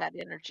don't Yeah. like that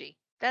energy.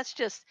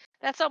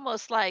 That's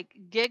almost like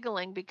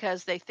giggling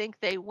because they think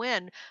they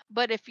win.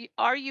 But if you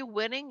are you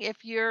winning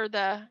if you're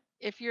the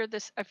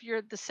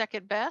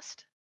second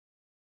best?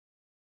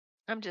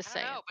 I'm just I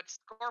don't saying. know, but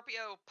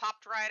Scorpio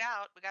popped right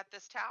out. We got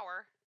this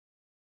tower.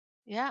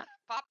 Yeah,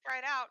 Popped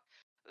right out.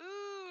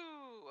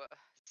 Ooh,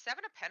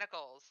 7 of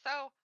Pentacles.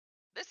 So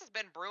this has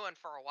been brewing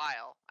for a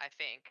while, I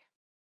think.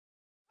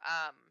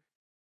 Um,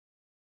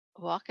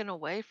 walking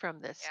away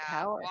from this yeah,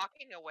 tower.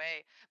 walking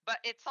away. But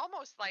it's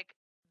almost like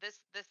this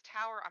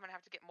tower, I'm gonna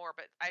have to get more,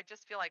 but I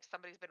just feel like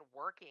somebody's been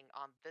working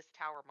on this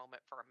tower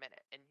moment for a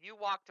minute. And you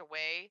walked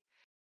away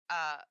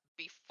uh,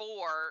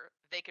 before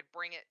they could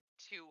bring it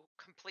to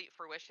complete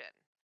fruition.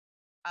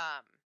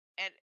 Um,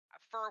 and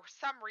for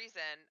some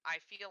reason, I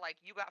feel like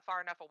you got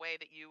far enough away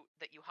that you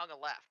hung a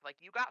left. Like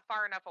you got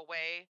far enough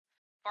away,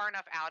 far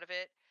enough out of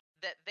it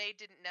that they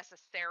didn't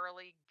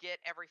necessarily get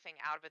everything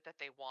out of it that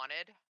they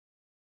wanted.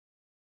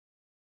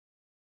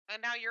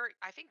 And now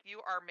I think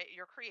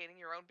you're creating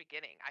your own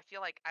beginning. I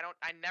feel like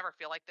I never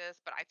feel like this,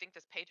 but I think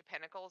this Page of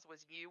Pentacles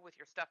was you with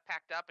your stuff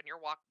packed up and you're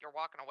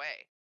walking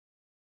away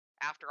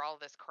after all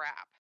this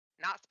crap.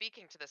 Not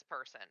speaking to this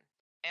person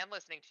and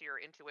listening to your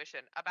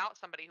intuition about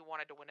somebody who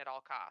wanted to win at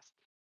all costs.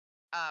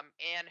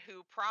 And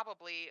who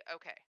probably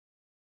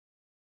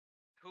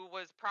who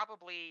was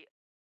probably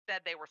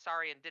said they were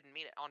sorry and didn't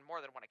mean it on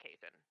more than one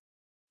occasion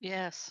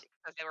Yes.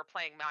 because they were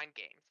playing mind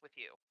games with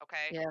you,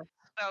 okay? Yeah.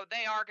 So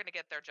they are going to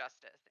get their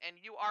justice, and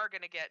you are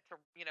going to get to,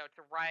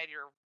 to ride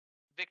your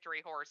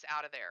victory horse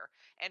out of there,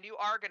 and you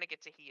are going to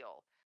get to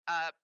heal,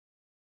 uh,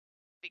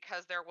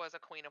 because there was a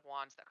Queen of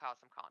Wands that caused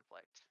some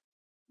conflict.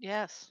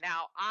 Yes.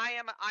 Now, I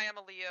am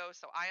a Leo,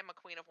 so I am a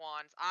Queen of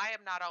Wands. I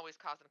am not always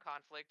causing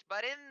conflict,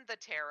 but in the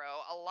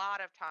tarot, a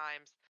lot of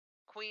times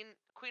Queen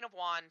of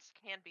Wands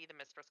can be the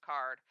mistress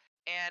card.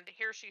 And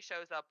here she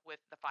shows up with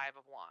the 5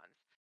 of Wands,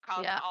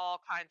 causing Yeah. all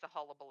kinds of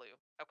hullabaloo,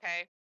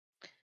 okay?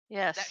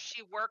 That Yes.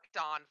 she worked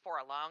on for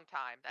a long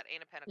time. That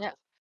 8 of Yeah. Pentacles,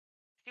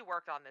 she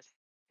worked on this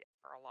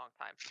for a long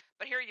time.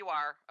 But here you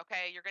are,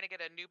 okay? You're going to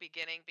get a new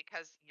beginning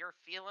because you're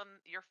feeling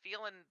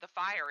the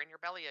fire in your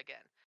belly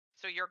again.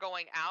 So you're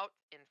going out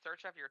in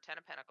search of your 10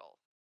 of Pentacles.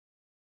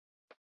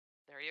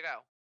 There you go.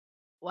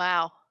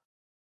 Wow.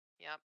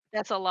 Yep.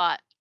 That's a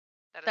lot.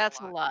 That is a That's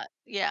a lot. lot.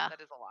 Yeah.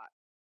 That is a lot.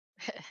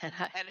 And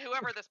I, And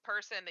whoever this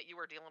person that you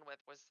were dealing with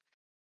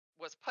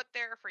was put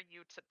there for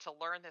you to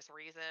learn this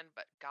reason,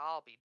 but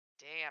golly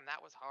damn,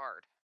 that was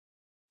hard.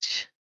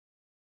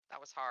 That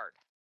was hard.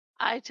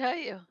 I tell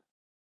you.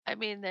 I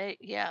mean,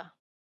 yeah.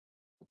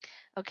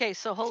 Okay,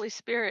 so Holy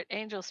Spirit,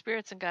 angel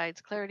spirits and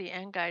guides, clarity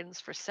and guidance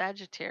for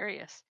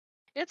Sagittarius.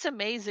 It's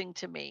amazing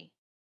to me,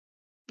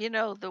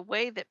 the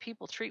way that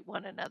people treat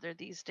one another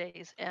these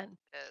days, It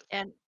is.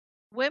 and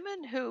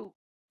women who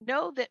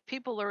know that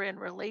people are in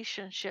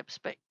relationships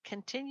but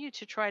continue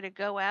to try to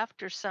go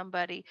after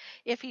somebody.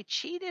 If he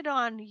cheated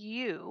on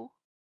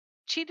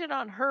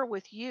her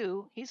with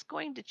you, he's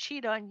going to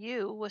cheat on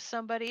you with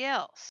somebody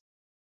else.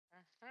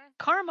 Hmm.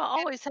 Karma And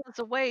always has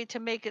a way to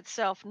make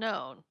itself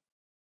known.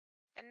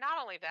 and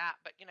not only that,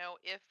 but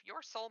if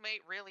your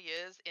soulmate really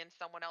is in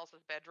someone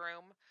else's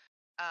bedroom,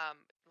 um,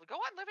 go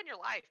on living your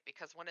life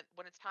because when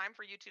it's time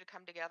for you two to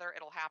come together,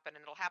 it'll happen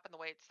and it'll happen the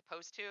way it's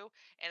supposed to,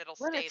 and it'll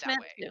When stay it's that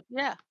meant way. to.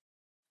 Yeah,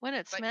 when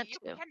it's But meant you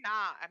to.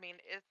 cannot. I mean,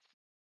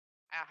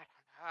 I don't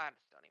know. I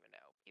just don't even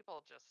know.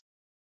 People just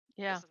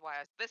Yeah. this is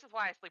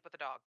why I sleep with a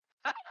dog.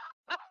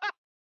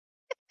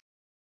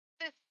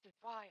 This is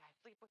why I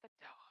sleep with a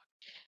dog.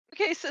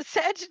 Okay, so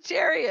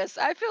Sagittarius,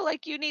 I feel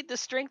like you need the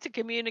strength to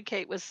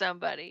communicate with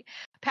somebody.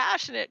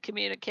 Passionate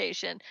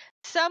communication.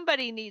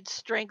 Somebody needs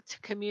strength to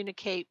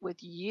communicate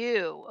with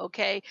you,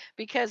 okay?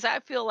 Because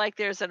I feel like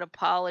there's an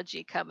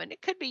apology coming.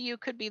 It could be you,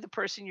 could be the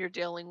person you're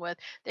dealing with.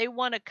 They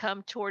want to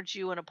come towards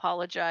you and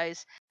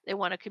apologize. They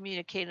want to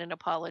communicate an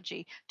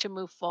apology to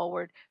move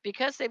forward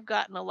because they've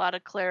gotten a lot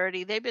of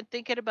clarity. They've been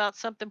thinking about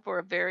something for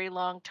a very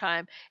long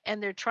time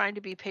and they're trying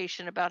to be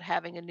patient about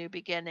having a new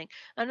beginning.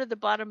 Under the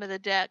bottom of the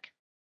deck,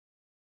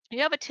 you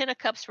have a 10 of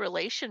cups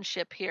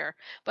relationship here,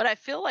 but I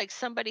feel like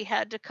somebody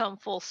had to come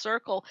full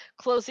circle,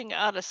 closing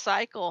out a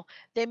cycle.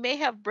 They may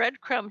have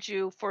breadcrumbed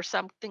you for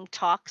something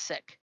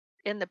toxic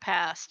in the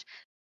past.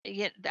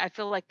 Yet I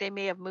feel like they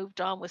may have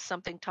moved on with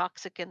something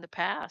toxic in the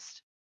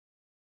past.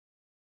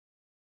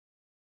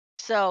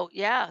 So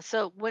yeah,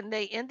 so when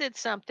they ended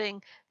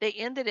something, they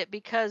ended it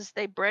because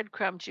they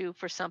breadcrumbed you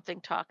for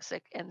something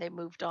toxic and they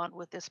moved on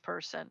with this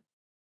person.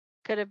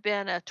 Could have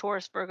been a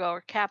Taurus, Virgo,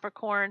 or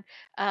Capricorn,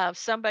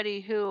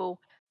 somebody who,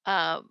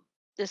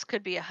 this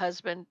could be a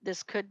husband,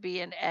 this could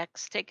be an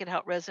ex, take it how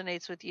it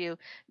resonates with you.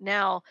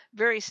 Now,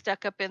 very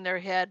stuck up in their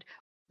head,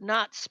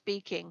 not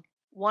speaking,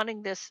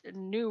 wanting this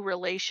new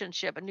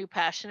relationship, a new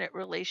passionate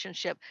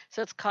relationship.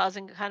 So it's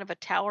causing kind of a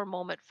tower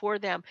moment for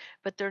them,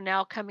 but they're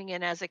now coming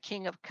in as a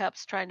king of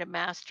cups, trying to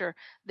master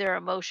their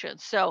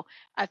emotions. So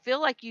I feel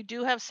like you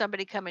do have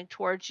somebody coming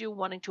towards you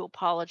wanting to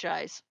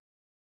apologize,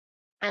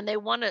 and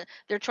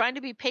they're trying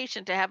to be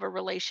patient to have a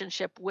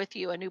relationship with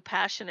you, a new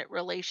passionate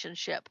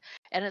relationship,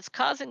 and it's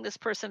causing this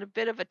person a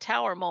bit of a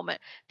tower moment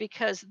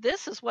because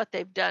this is what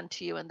they've done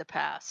to you in the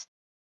past.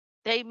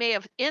 They may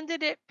have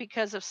ended it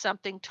because of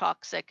something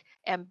toxic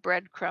and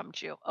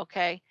breadcrumbed you,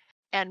 okay?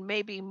 And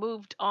maybe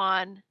moved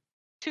on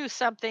to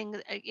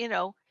something,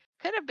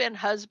 could have been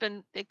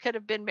husband, it could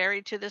have been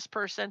married to this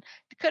person,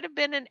 it could have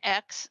been an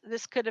ex,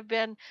 this could have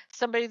been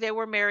somebody they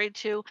were married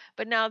to,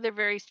 but now they're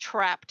very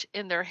trapped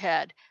in their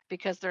head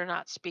because they're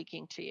not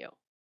speaking to you.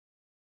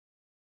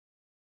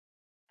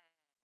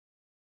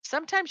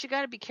 Sometimes you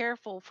got to be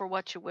careful for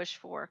what you wish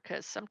for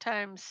because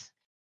sometimes,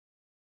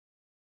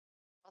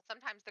 Well,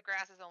 sometimes the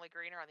grass is only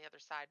greener on the other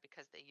side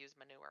because they use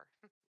manure.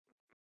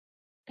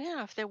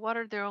 Yeah, if they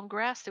watered their own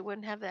grass, they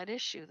wouldn't have that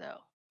issue though.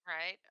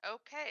 right?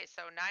 Okay,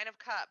 so 9 of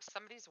Cups.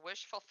 Somebody's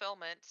wish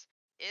fulfillment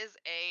is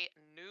a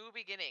new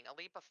beginning, a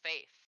leap of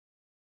faith.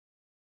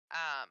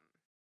 Um,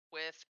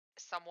 with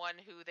someone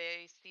who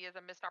they see as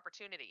a missed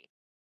opportunity,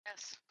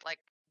 Yes. like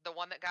the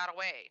one that got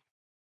away.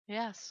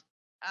 Yes.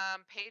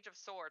 Page of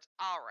Swords.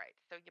 All right.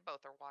 So you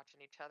both are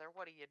watching each other.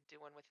 What are you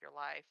doing with your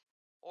life?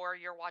 Or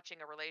you're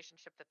watching a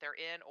relationship that they're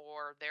in,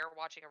 or they're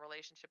watching a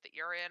relationship that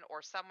you're in,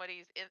 or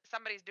somebody's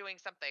doing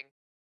something.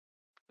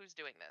 Who's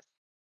doing this?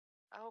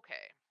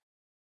 Okay.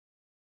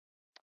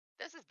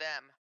 This is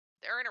them.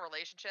 They're in a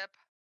relationship,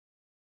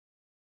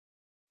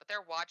 but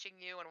they're watching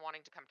you and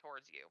wanting to come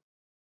towards you.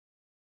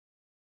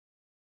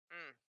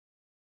 Mm.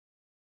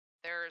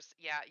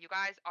 You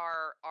guys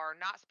are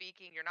not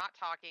speaking, you're not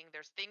talking.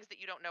 There's things that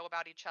you don't know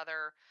about each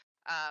other.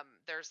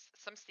 There's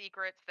some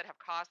secrets that have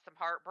caused some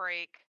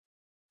heartbreak.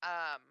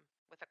 um,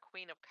 with a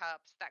Queen of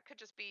Cups. That could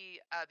just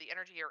be the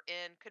energy you're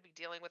in. Could be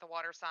dealing with a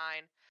water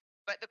sign,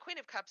 but the Queen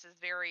of Cups is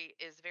very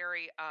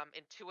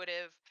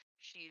intuitive.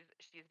 She's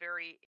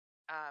very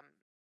um,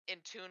 in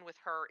tune with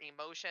her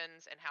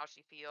emotions and how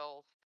she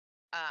feels.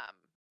 Um,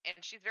 and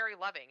she's very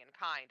loving and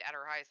kind at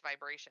her highest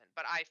vibration.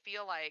 But I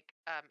feel like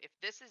if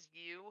this is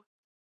you,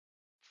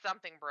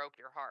 something broke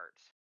your heart.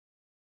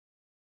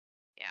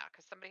 Yeah,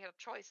 because somebody had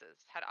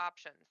choices, had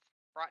options,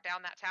 brought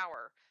down that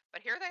tower.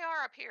 But here they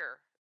are up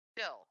here,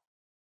 still.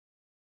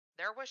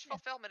 Their wish Yeah.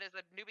 fulfillment is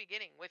a new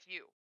beginning with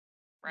you,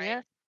 right?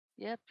 Yes.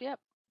 Yep. Yep.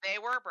 They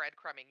were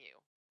breadcrumbing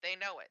you. They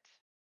know it.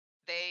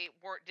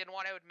 Didn't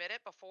want to admit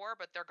it before,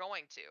 but they're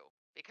going to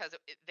because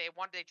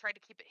they tried to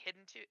keep it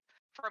hidden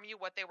from you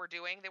what they were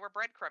doing. They were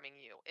breadcrumbing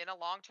you in a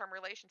long-term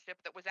relationship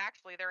that was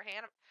actually their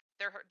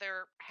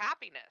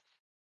happiness.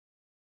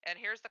 And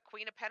here's the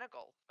Queen of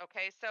Pentacles.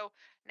 Okay, so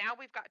now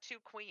we've got two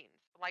queens.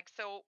 Like,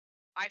 so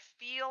I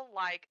feel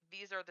like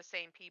these are the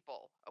same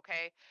people.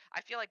 Okay,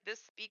 I feel like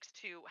this speaks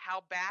to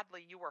how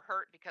badly you were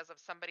hurt because of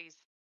somebody's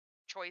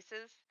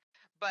choices,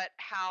 but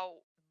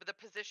how the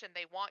position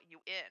they want you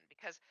in,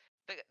 because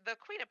the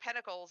Queen of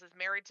Pentacles is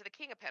married to the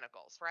King of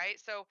Pentacles, right?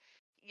 So,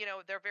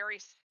 they're very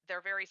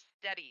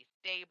steady,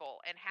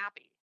 stable, and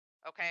happy.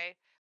 Okay,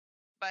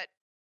 but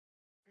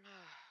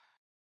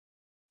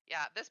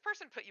yeah, this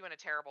person put you in a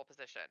terrible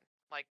position.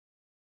 Like,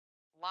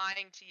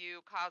 lying to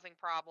you, causing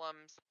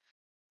problems.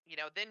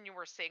 Then you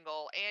were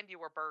single and you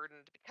were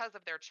burdened because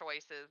of their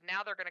choices.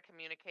 Now they're going to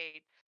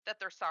communicate that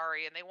they're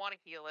sorry and they want to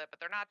heal it, but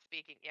they're not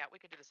speaking. Yeah, we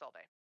could do this all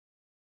day.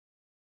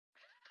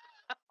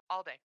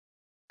 All day.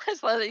 I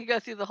just love that you go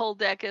through the whole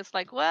deck. It's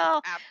like,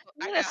 well,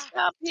 Absolutely. I'm I gonna know.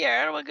 stop here.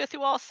 I don't want to go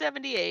through all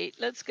 78.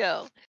 Let's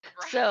go.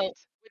 So, Right?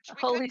 Which we could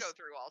Holy, go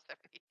through all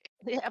 70.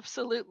 yeah,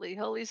 absolutely,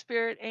 Holy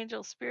Spirit,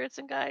 angel, spirits,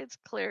 and guides,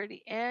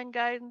 clarity and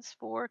guidance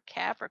for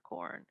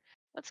Capricorn.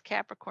 What's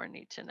Capricorn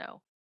need to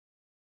know?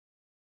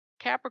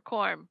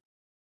 Capricorn.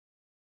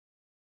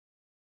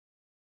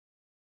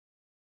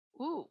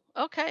 Ooh,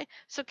 okay.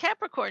 So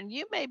Capricorn,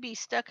 you may be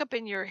stuck up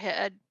in your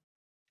head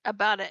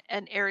about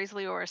an Aries,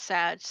 Leo, or a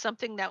Sag,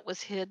 something that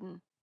was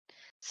hidden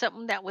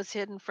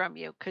from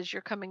you because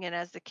you're coming in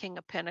as the King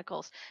of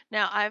Pentacles.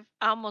 Now, I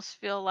almost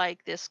feel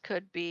like this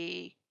could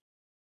be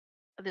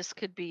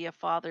a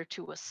father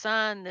to a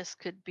son. This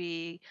could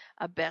be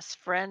a best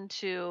friend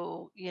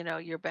to,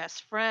 your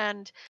best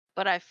friend.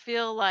 But I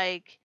feel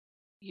like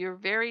you're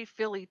very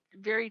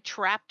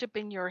trapped up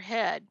in your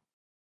head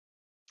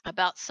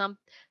about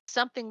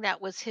something that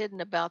was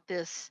hidden about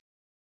this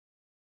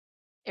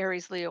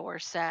Aries, Leo, or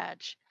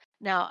Sag.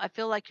 Now, I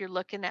feel like you're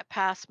looking at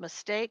past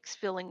mistakes,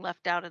 feeling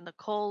left out in the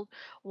cold,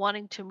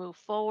 wanting to move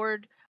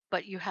forward,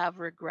 but you have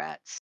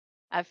regrets.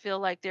 I feel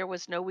like there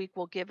was no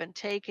equal give and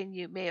take, and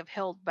you may have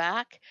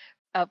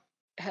uh,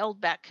 held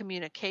back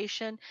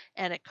communication,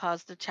 and it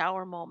caused the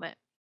tower moment.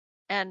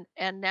 And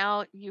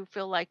now you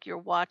feel like you're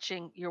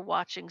watching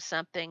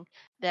something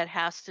that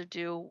has to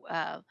do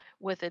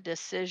with a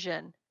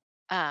decision.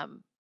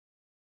 Um,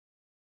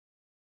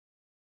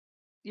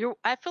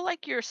 I feel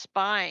like you're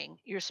spying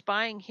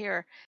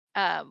here,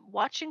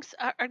 watching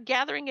or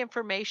gathering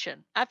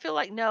information. I feel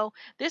like, no,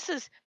 this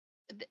is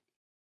th-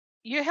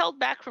 you held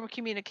back from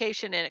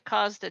communication and it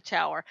caused the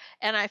tower,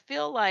 and I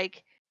feel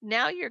like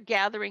now you're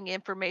gathering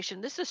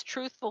information. This is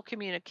truthful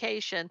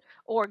communication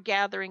or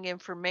gathering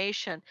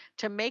information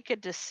to make a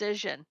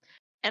decision,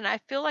 and I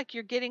feel like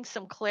you're getting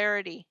some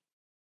clarity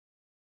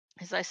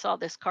as I saw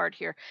this card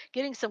here,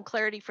 getting some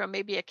clarity from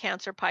maybe a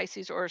Cancer,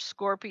 Pisces, or a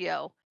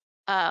Scorpio,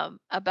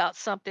 about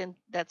something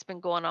that's been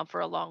going on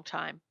for a long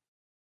time.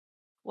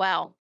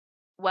 Wow.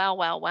 Wow,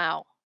 wow,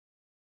 wow.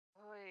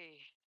 Oy.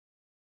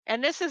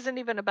 And this isn't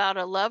even about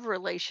a love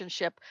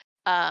relationship.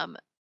 Um,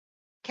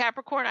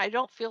 Capricorn, I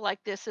don't feel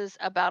like this is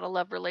about a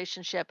love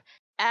relationship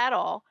at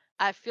all.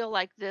 I feel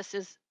like this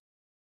is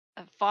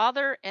a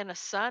father and a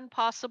son,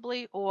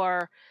 possibly,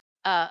 or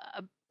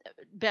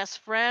best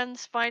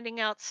friends finding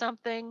out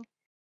something,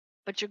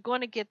 but you're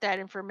going to get that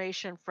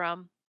information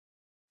from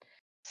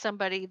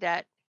somebody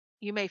that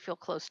you may feel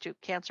close to,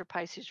 Cancer,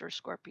 Pisces, or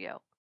Scorpio.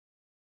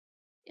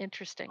 A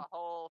Interesting.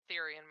 whole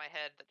theory in my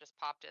head that just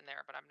popped in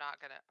there, but I'm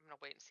gonna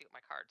wait and see what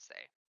my cards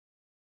say.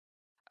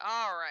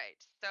 All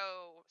right.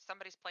 So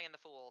somebody's playing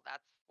the fool.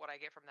 That's what I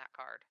get from that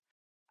card.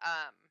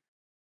 Um,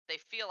 they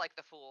feel like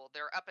the fool.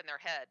 They're up in their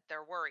head.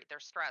 They're worried.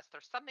 They're stressed.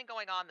 There's something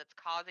going on that's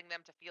causing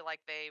them to feel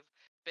like they've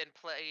been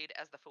played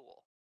as the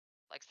fool.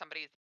 Like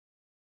somebody's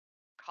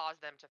caused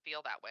them to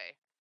feel that way.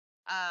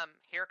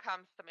 Here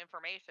comes some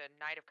information.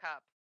 Knight of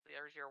Cups.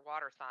 There's your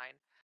water sign.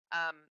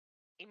 Um,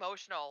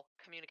 Emotional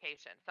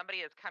communication.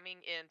 Somebody is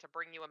coming in to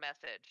bring you a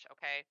message.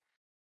 Okay.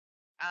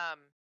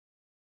 Um,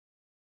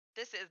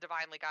 this is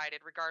divinely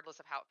guided,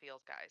 regardless of how it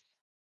feels, guys.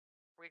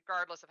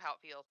 Regardless of how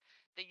it feels,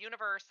 the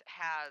universe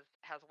has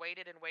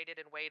waited and waited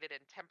and waited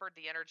and tempered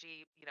the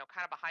energy,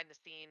 kind of behind the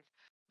scenes.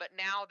 But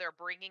now they're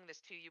bringing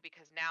this to you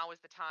because now is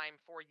the time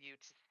for you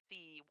to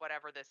see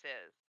whatever this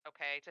is.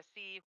 Okay, to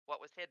see what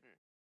was hidden.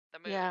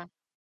 The Moon. Yeah.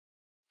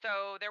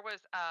 So there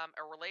was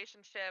a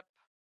relationship,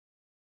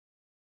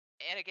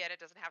 and again, it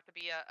doesn't have to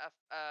be a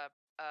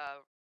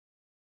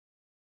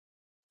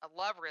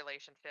love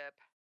relationship.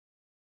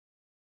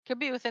 Could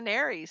be with an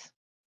Aries.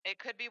 It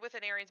could be with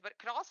an Aries, but it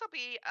could also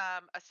be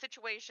a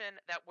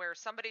situation that where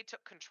somebody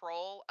took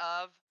control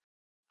of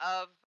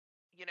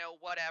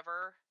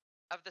whatever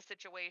of the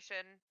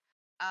situation,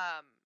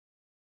 um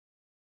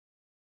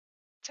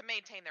to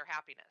maintain their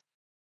happiness,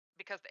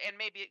 and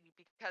maybe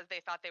because they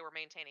thought they were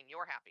maintaining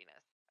your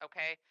happiness.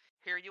 Okay,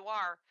 here you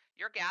are,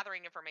 you're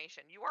gathering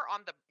information, you are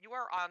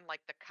on like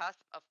the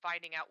cusp of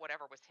finding out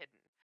whatever was hidden,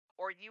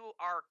 or you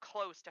are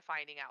close to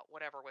finding out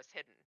whatever was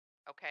hidden.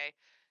 Okay,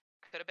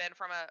 could have been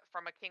from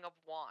a King of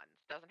Wands,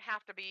 doesn't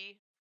have to be,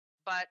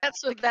 but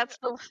the king. That's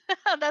the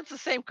that's the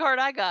same card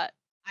I got.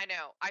 I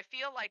know. I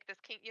feel like this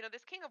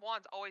King of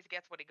Wands always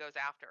gets what he goes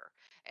after.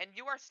 And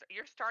you're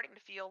starting to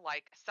feel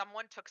like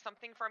someone took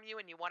something from you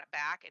and you want it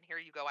back, and here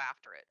you go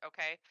after it,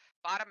 okay?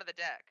 Bottom of the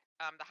deck,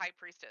 the High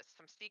Priestess,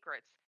 some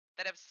secrets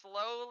that have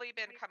slowly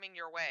been coming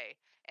your way,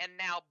 and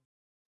now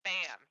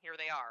bam, here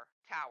they are.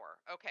 Tower.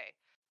 Okay.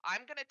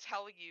 I'm going to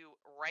tell you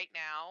right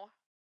now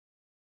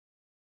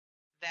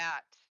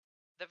that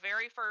the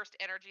very first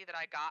energy that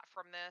I got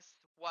from this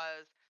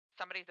was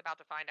somebody's about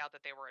to find out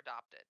that they were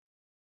adopted,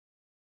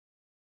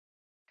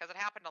 because it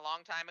happened a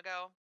long time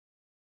ago,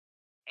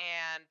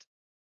 and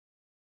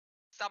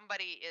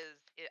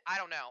I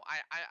don't know,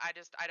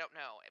 I don't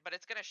know, but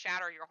it's going to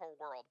shatter your whole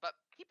world. But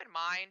keep in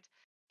mind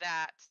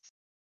that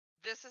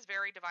this is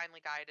very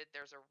divinely guided.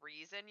 There's a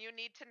reason you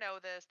need to know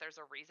this.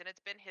 There's a reason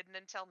it's been hidden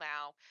until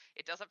now.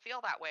 It doesn't feel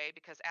that way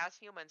because as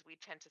humans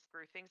we tend to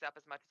screw things up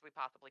as much as we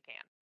possibly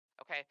can.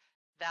 Okay,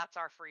 that's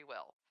our free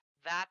will.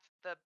 That's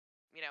the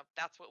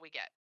that's what we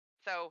get.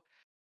 So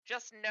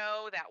just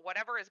know that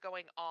whatever is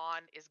going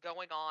on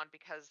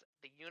because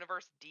the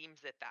universe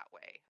deems it that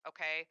way.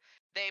 Okay,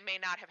 they may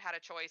not have had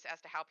a choice as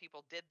to how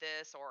people did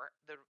this, or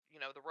the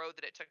road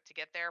that it took to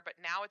get there, but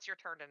now it's your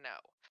turn to know.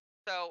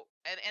 So,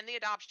 and the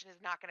adoption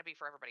is not going to be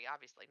for everybody.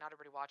 Obviously, not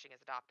everybody watching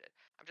is adopted.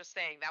 I'm just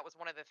saying that was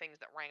one of the things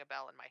that rang a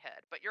bell in my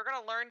head. But you're going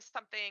to learn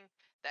something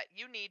that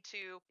you need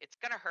to. It's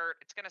going to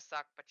hurt, it's going to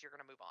suck, but you're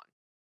going to move on.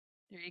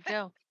 There you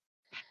go.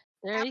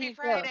 There Happy you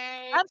go.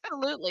 Friday.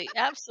 Absolutely,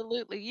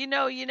 absolutely. You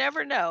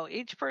never know.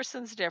 Each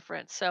person's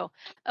different. So,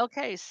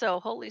 okay, so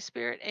Holy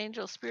Spirit,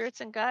 angel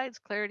spirits and guides,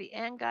 clarity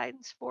and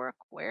guidance for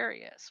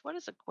Aquarius. What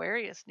does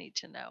Aquarius need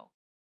to know?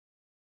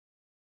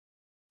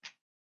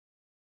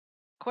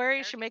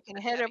 Aquarius, you're Energy making a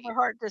is head over heavy.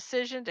 heart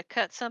decision to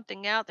cut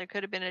something out. There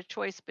could have been a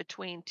choice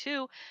between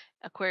two.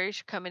 Aquarius,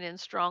 you're coming in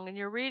strong in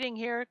your reading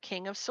here.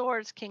 King of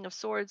Swords. King of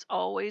Swords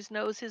always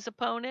knows his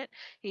opponent.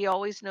 He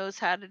always knows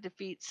how to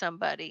defeat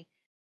somebody.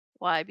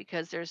 Why?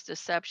 Because there's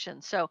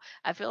deception. So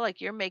I feel like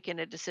you're making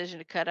a decision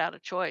to cut out a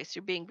choice.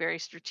 You're being very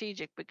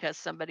strategic because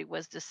somebody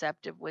was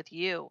deceptive with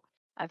you.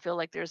 I feel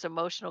like there's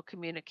emotional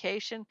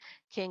communication.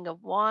 King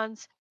of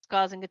Wands is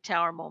causing a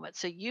tower moment.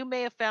 So you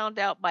may have found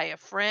out by a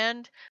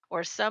friend,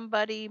 or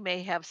somebody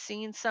may have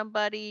seen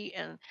somebody.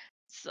 And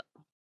so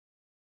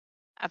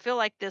I feel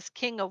like this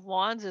King of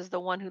Wands is the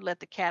one who let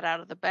the cat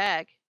out of the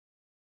bag.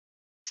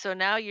 So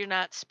now you're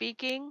not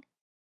speaking,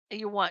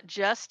 you want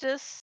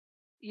justice.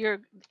 You're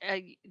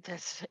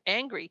that's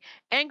angry,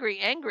 angry,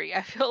 angry.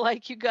 I feel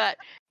like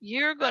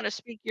you're going to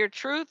speak your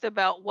truth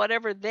about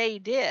whatever they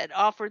did,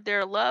 offered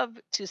their love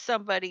to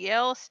somebody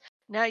else.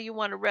 Now you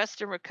want to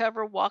rest and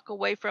recover, walk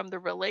away from the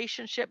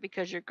relationship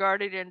because you're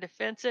guarded and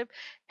defensive.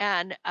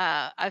 And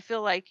I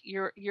feel like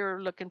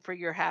you're looking for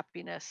your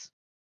happiness.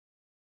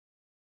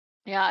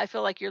 Yeah, I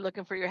feel like you're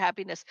looking for your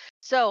happiness.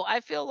 So I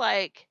feel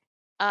like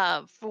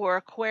for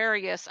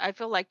Aquarius, I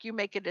feel like you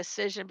make a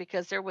decision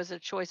because there was a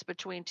choice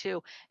between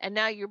two, and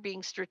now you're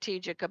being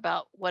strategic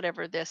about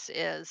whatever this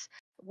is,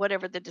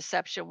 whatever the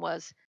deception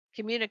was.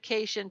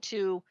 Communication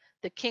to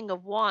the King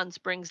of Wands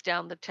brings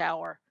down the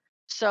tower.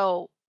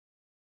 So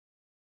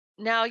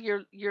now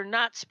you're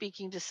not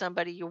speaking to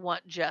somebody, you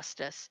want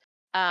justice,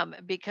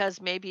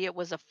 because maybe it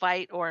was a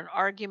fight or an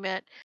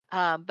argument,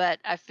 but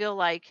I feel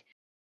like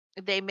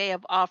they may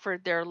have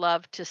offered their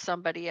love to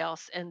somebody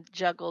else and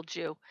juggled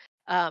you.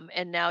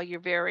 And now you're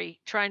very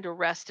trying to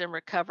rest and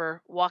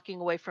recover, walking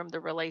away from the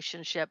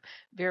relationship,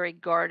 very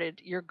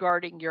guarded. You're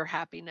guarding your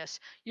happiness.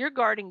 You're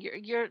guarding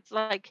you're it's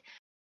like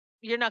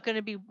you're not going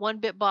to be one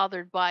bit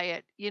bothered by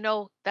it.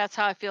 That's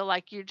how I feel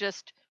like you're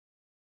just,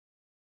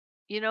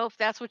 if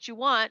that's what you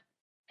want,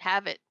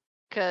 have it,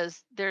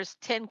 because there's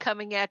 10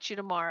 coming at you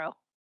tomorrow.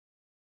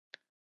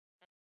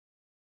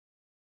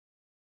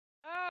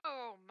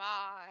 Oh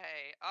my.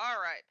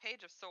 All right,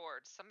 Page of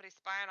Swords. Somebody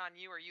spying on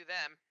you or you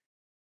them.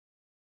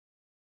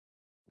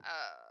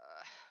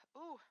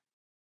 Ooh.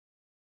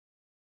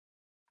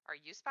 Are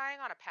you spying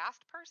on a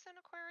past person,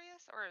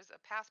 Aquarius, or is a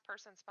past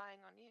person spying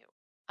on you?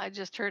 I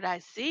just heard, I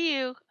see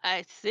you.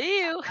 I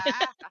see you.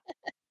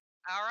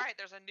 All right,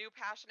 there's a new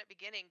passionate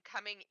beginning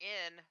coming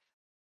in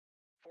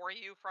for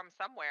you from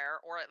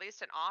somewhere, or at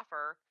least an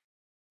offer.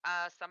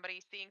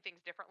 Somebody seeing things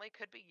differently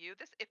could be you.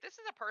 If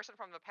this is a person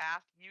from the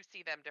past, you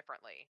see them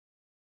differently.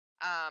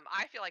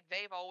 I feel like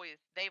they've always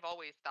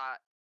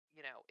thought,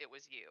 it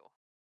was you.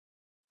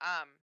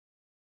 Um,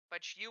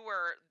 but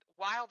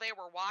while they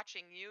were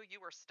watching you, you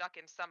were stuck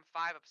in some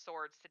Five of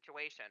Swords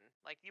situation.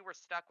 Like you were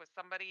stuck with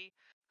somebody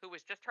who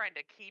was just trying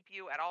to keep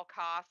you at all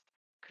costs,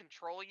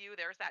 control you.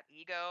 There's that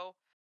ego.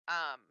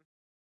 Um,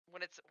 when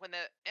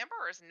the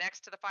Emperor is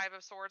next to the Five of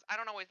Swords, I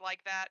don't always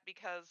like that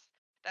because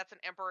that's an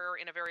Emperor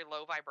in a very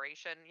low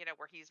vibration,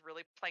 where he's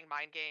really playing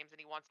mind games and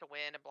he wants to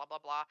win and blah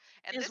blah blah.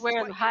 And Is this is where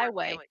the what you were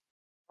highway. dealing.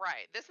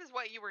 Right. This is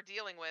what you were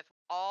dealing with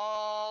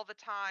all the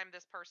time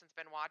this person's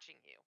been watching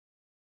you,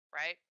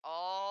 right?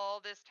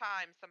 All this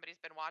time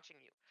somebody's been watching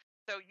you.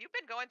 So you've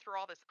been going through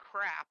all this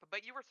crap,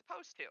 but you were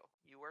supposed to.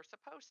 You were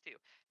supposed to.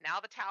 Now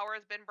the tower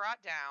has been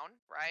brought down,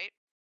 right?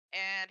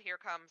 And here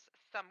comes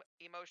some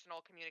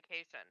emotional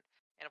communication.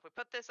 And if we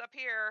put this up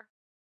here,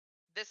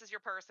 this is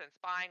your person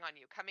spying on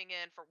you, coming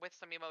in with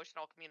some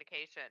emotional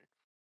communication,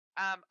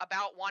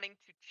 about wanting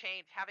to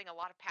change, having a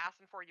lot of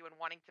passion for you and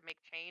wanting to make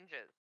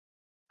changes.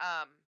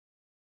 Um,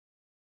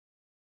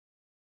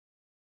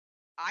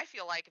 I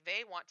feel like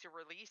they want to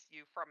release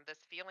you from this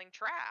feeling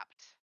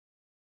trapped.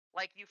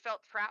 Like you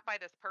felt trapped by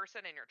this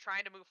person and you're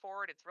trying to move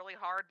forward. It's really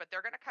hard, but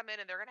they're going to come in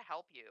and they're going to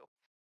help you.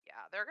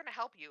 Yeah, they're going to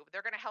help you.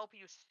 They're going to help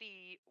you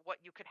see what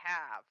you could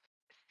have,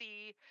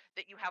 see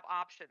that you have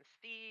options,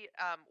 see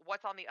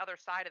what's on the other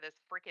side of this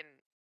freaking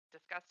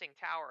disgusting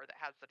tower that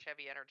has such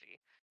heavy energy,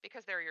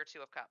 because they're your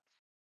Two of Cups.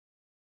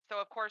 So,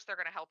 of course, they're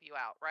going to help you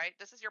out, right?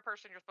 This is your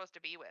person you're supposed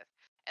to be with,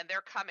 and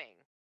they're coming.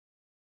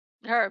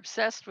 They're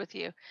obsessed with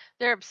you.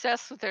 They're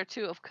obsessed with their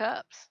 2 of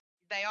cups.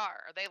 They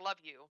are. They love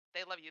you.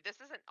 They love you. This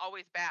isn't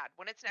always bad.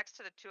 When it's next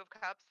to the Two of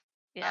Cups,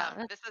 Yeah,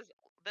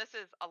 this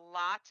is a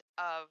lot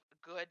of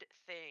good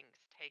things.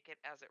 Take it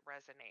as it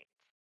resonates.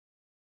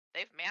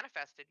 They've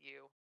manifested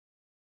you,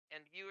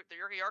 and you're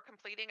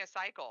completing a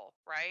cycle,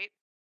 right?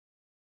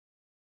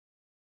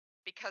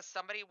 Because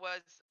somebody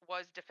was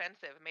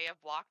defensive, may have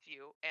blocked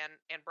you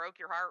and broke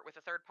your heart with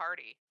a third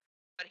party.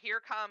 But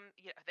here come,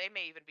 they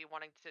may even be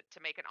wanting to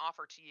make an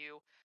offer to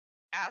you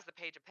as the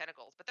Page of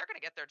Pentacles, but they're going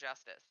to get their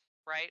justice,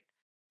 right?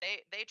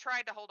 They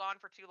tried to hold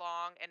on for too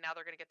long, and now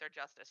they're going to get their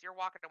justice. You're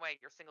walking away.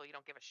 You're single. You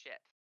don't give a shit.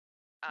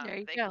 there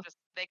you They can go. just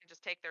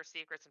take their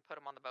secrets and put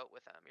them on the boat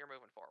with them. You're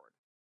moving forward.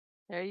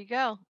 There you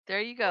go.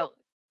 There you Woo! go.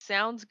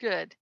 Sounds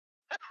good.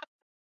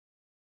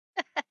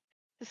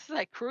 This is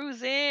like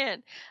cruise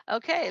in.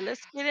 Okay,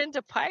 let's get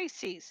into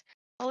Pisces.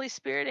 Holy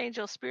Spirit,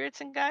 angel spirits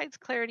and guides,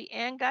 clarity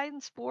and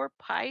guidance for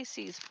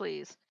Pisces,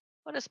 please.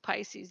 What does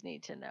Pisces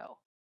need to know?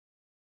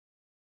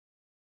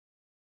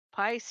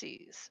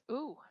 Pisces.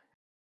 Ooh,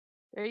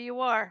 there you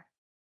are.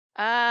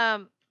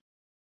 Um,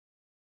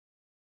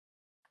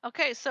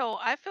 okay, so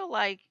I feel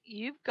like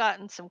you've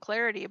gotten some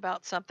clarity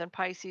about something,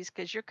 Pisces,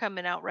 because you're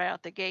coming out right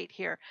out the gate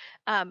here.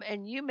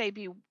 And you may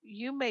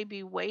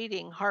be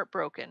waiting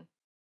heartbroken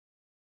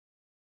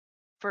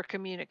for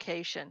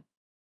communication.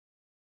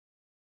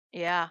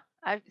 Yeah,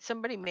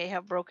 somebody may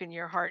have broken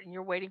your heart and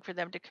you're waiting for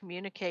them to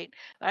communicate.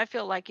 But I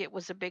feel like it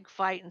was a big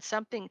fight and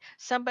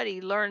somebody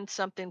learned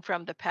something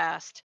from the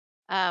past.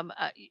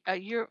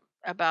 You're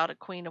about a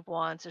Queen of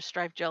Wands or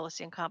strife,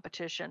 jealousy, and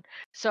competition.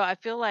 So I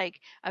feel like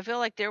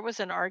there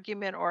was an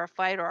argument or a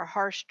fight or a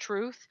harsh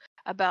truth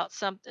about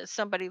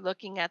somebody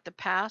looking at the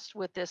past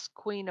with this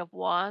Queen of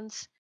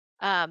Wands,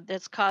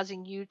 that's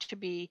causing you to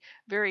be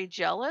very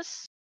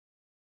jealous.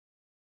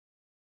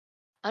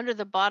 Under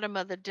the bottom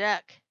of the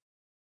deck,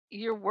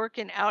 you're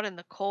working out in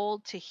the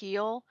cold to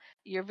heal.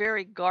 You're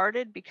very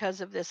guarded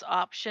because of this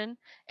option,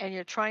 and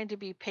you're trying to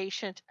be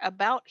patient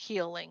about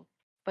healing.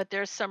 But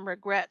there's some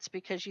regrets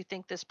because you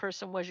think this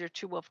person was your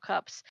Two of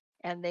Cups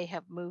and they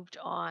have moved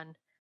on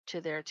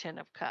to their Ten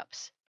of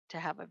Cups to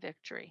have a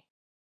victory.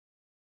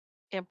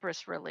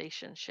 Empress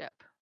relationship.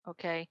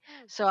 Okay.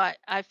 Hmm. So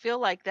I feel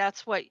like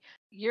that's what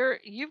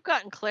you've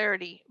gotten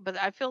clarity, but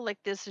I feel like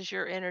this is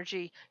your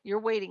energy. You're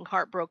waiting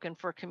heartbroken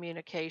for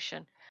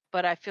communication.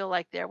 But I feel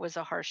like there was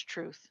a harsh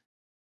truth,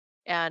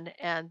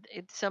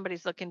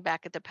 somebody's looking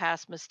back at the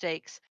past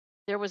mistakes.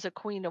 There was a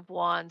Queen of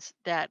Wands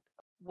that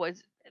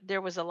was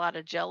there was a lot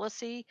of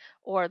jealousy,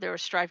 or there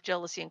was strife,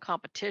 jealousy, and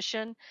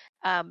competition.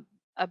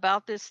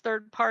 about this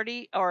third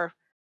party, or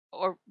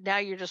now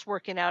you're just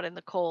working out in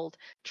the cold,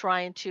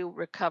 trying to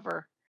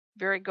recover,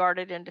 very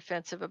guarded and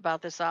defensive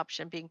about this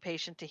option, being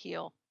patient to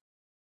heal.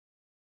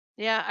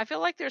 Yeah, I feel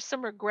like there's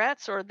some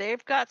regrets, or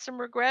they've got some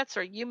regrets,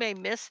 or you may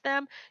miss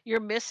them. You're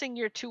missing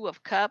your 2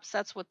 of cups.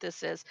 That's what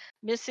this is.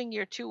 Missing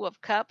your 2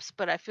 of cups,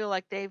 but I feel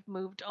like they've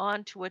moved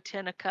on to a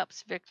 10 of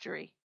cups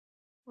victory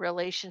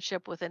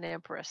relationship with an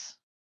empress.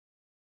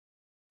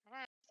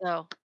 Mm, So,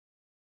 all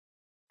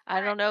I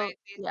right, don't know.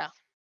 Pisces. Yeah.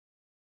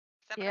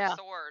 Seven of Yeah.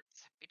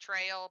 Swords.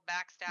 Betrayal,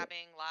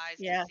 backstabbing, lies,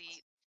 Yes.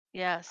 deceit.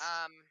 Yes.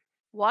 Um,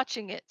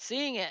 Watching it,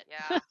 seeing it.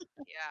 yeah,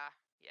 yeah,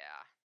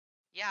 yeah,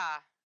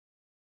 yeah.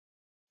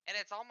 And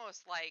it's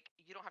almost like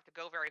you don't have to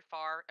go very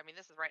far. I mean,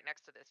 this is right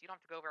next to this. You don't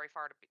have to go very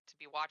far to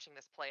be watching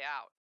this play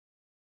out.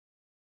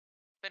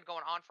 It's been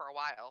going on for a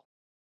while.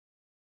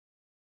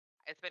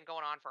 It's been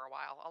going on for a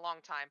while, a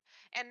long time.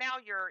 And now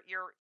you're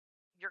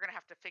gonna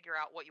have to figure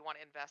out what you want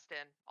to invest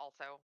in.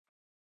 Also,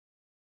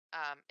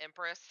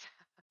 Empress.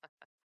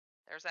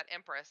 There's that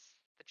Empress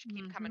that you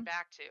keep coming Mhm.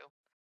 back to.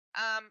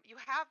 You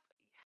have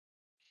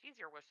she's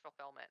your wish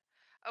fulfillment.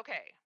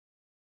 Okay,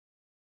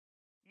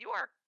 you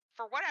are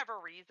for whatever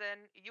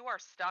reason you are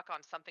stuck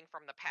on something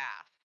from the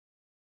past,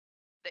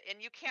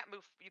 and you can't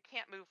move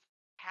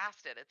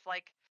past it. It's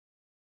like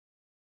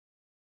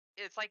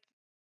it's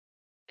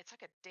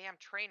like a damn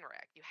train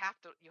wreck. You have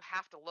to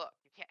look.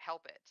 You can't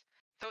help it.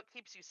 So it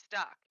keeps you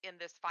stuck in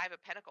this 5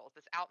 of pentacles,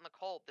 this out in the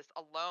cold, this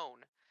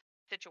alone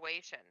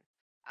situation.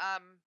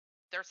 Um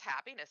there's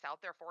happiness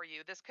out there for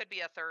you. This could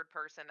be a third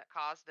person that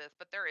caused this,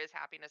 but there is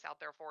happiness out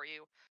there for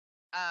you.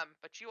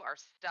 But you are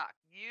stuck.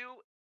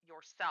 You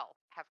yourself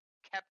have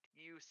kept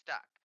you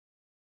stuck.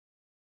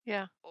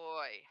 Yeah.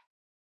 Boy,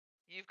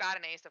 you've got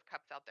an ace of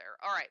cups out there.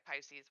 All right,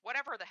 Pisces.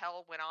 Whatever the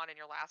hell went on in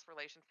your last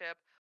relationship,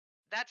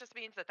 that just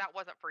means that that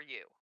wasn't for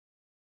you.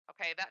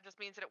 Okay, that just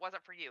means that it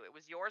wasn't for you. It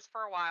was yours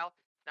for a while,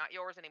 not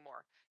yours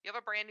anymore. You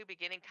have a brand new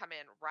beginning come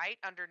in right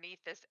underneath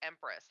this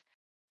Empress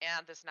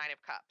and this Nine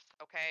of Cups.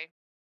 Okay,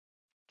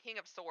 King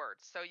of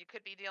Swords. So you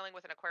could be dealing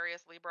with an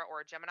Aquarius, Libra,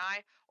 or a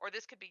Gemini, or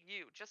this could be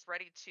you just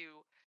ready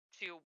to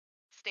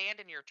stand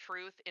in your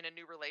truth in a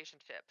new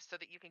relationship so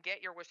that you can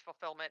get your wish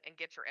fulfillment and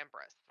get your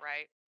Empress.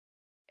 Right?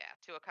 Yeah,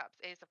 Two of Cups,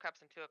 Ace of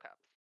Cups, and Two of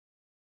Cups.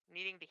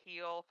 Needing to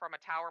heal from a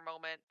tower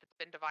moment that's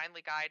been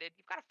divinely guided.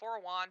 You've got a Four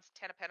of Wands,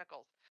 Ten of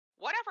Pentacles.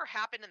 Whatever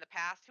happened in the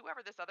past,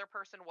 whoever this other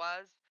person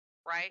was,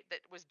 right,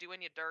 that was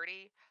doing you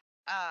dirty,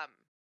 um,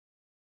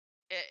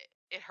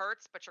 it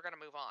hurts, but you're gonna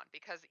move on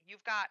because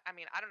you've got. I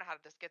mean, I don't know how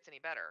this gets any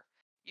better.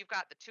 You've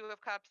got the Two of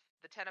Cups,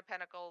 the Ten of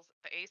Pentacles,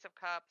 the Ace of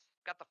Cups,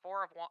 got the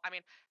Four of Wands. I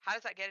mean, how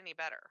does that get any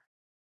better?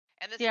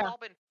 And this has Yeah. all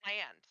been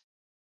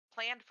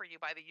planned for you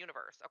by the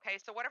universe. Okay,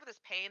 so whatever this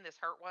pain, this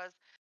hurt was,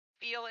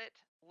 feel it,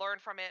 learn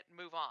from it,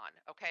 move on,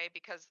 okay?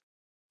 Because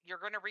you're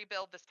going to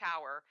rebuild this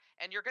tower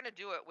and you're going to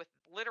do it with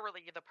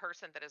literally the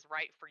person that is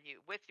right for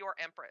you, with your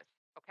Empress,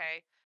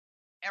 okay?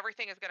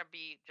 Everything is going to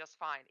be just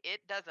fine.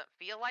 It doesn't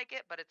feel like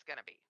it, but it's going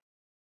to be.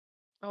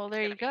 Oh, It's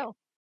there going you to be. go.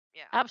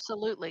 Yeah.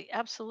 Absolutely,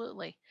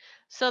 absolutely.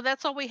 So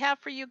that's all we have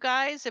for you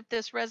guys. If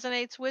this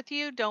resonates with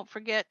you, don't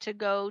forget to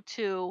go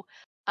to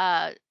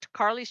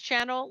Carly's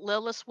channel,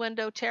 Lilith's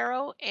Window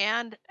Tarot,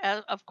 and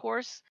of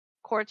course,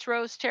 Quartz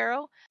Rose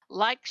Tarot.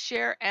 Like,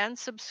 share, and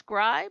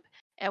subscribe.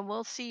 And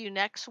we'll see you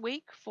next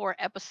week for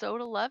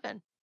episode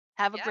 11.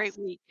 Have a great Yes,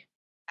 week.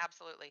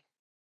 absolutely.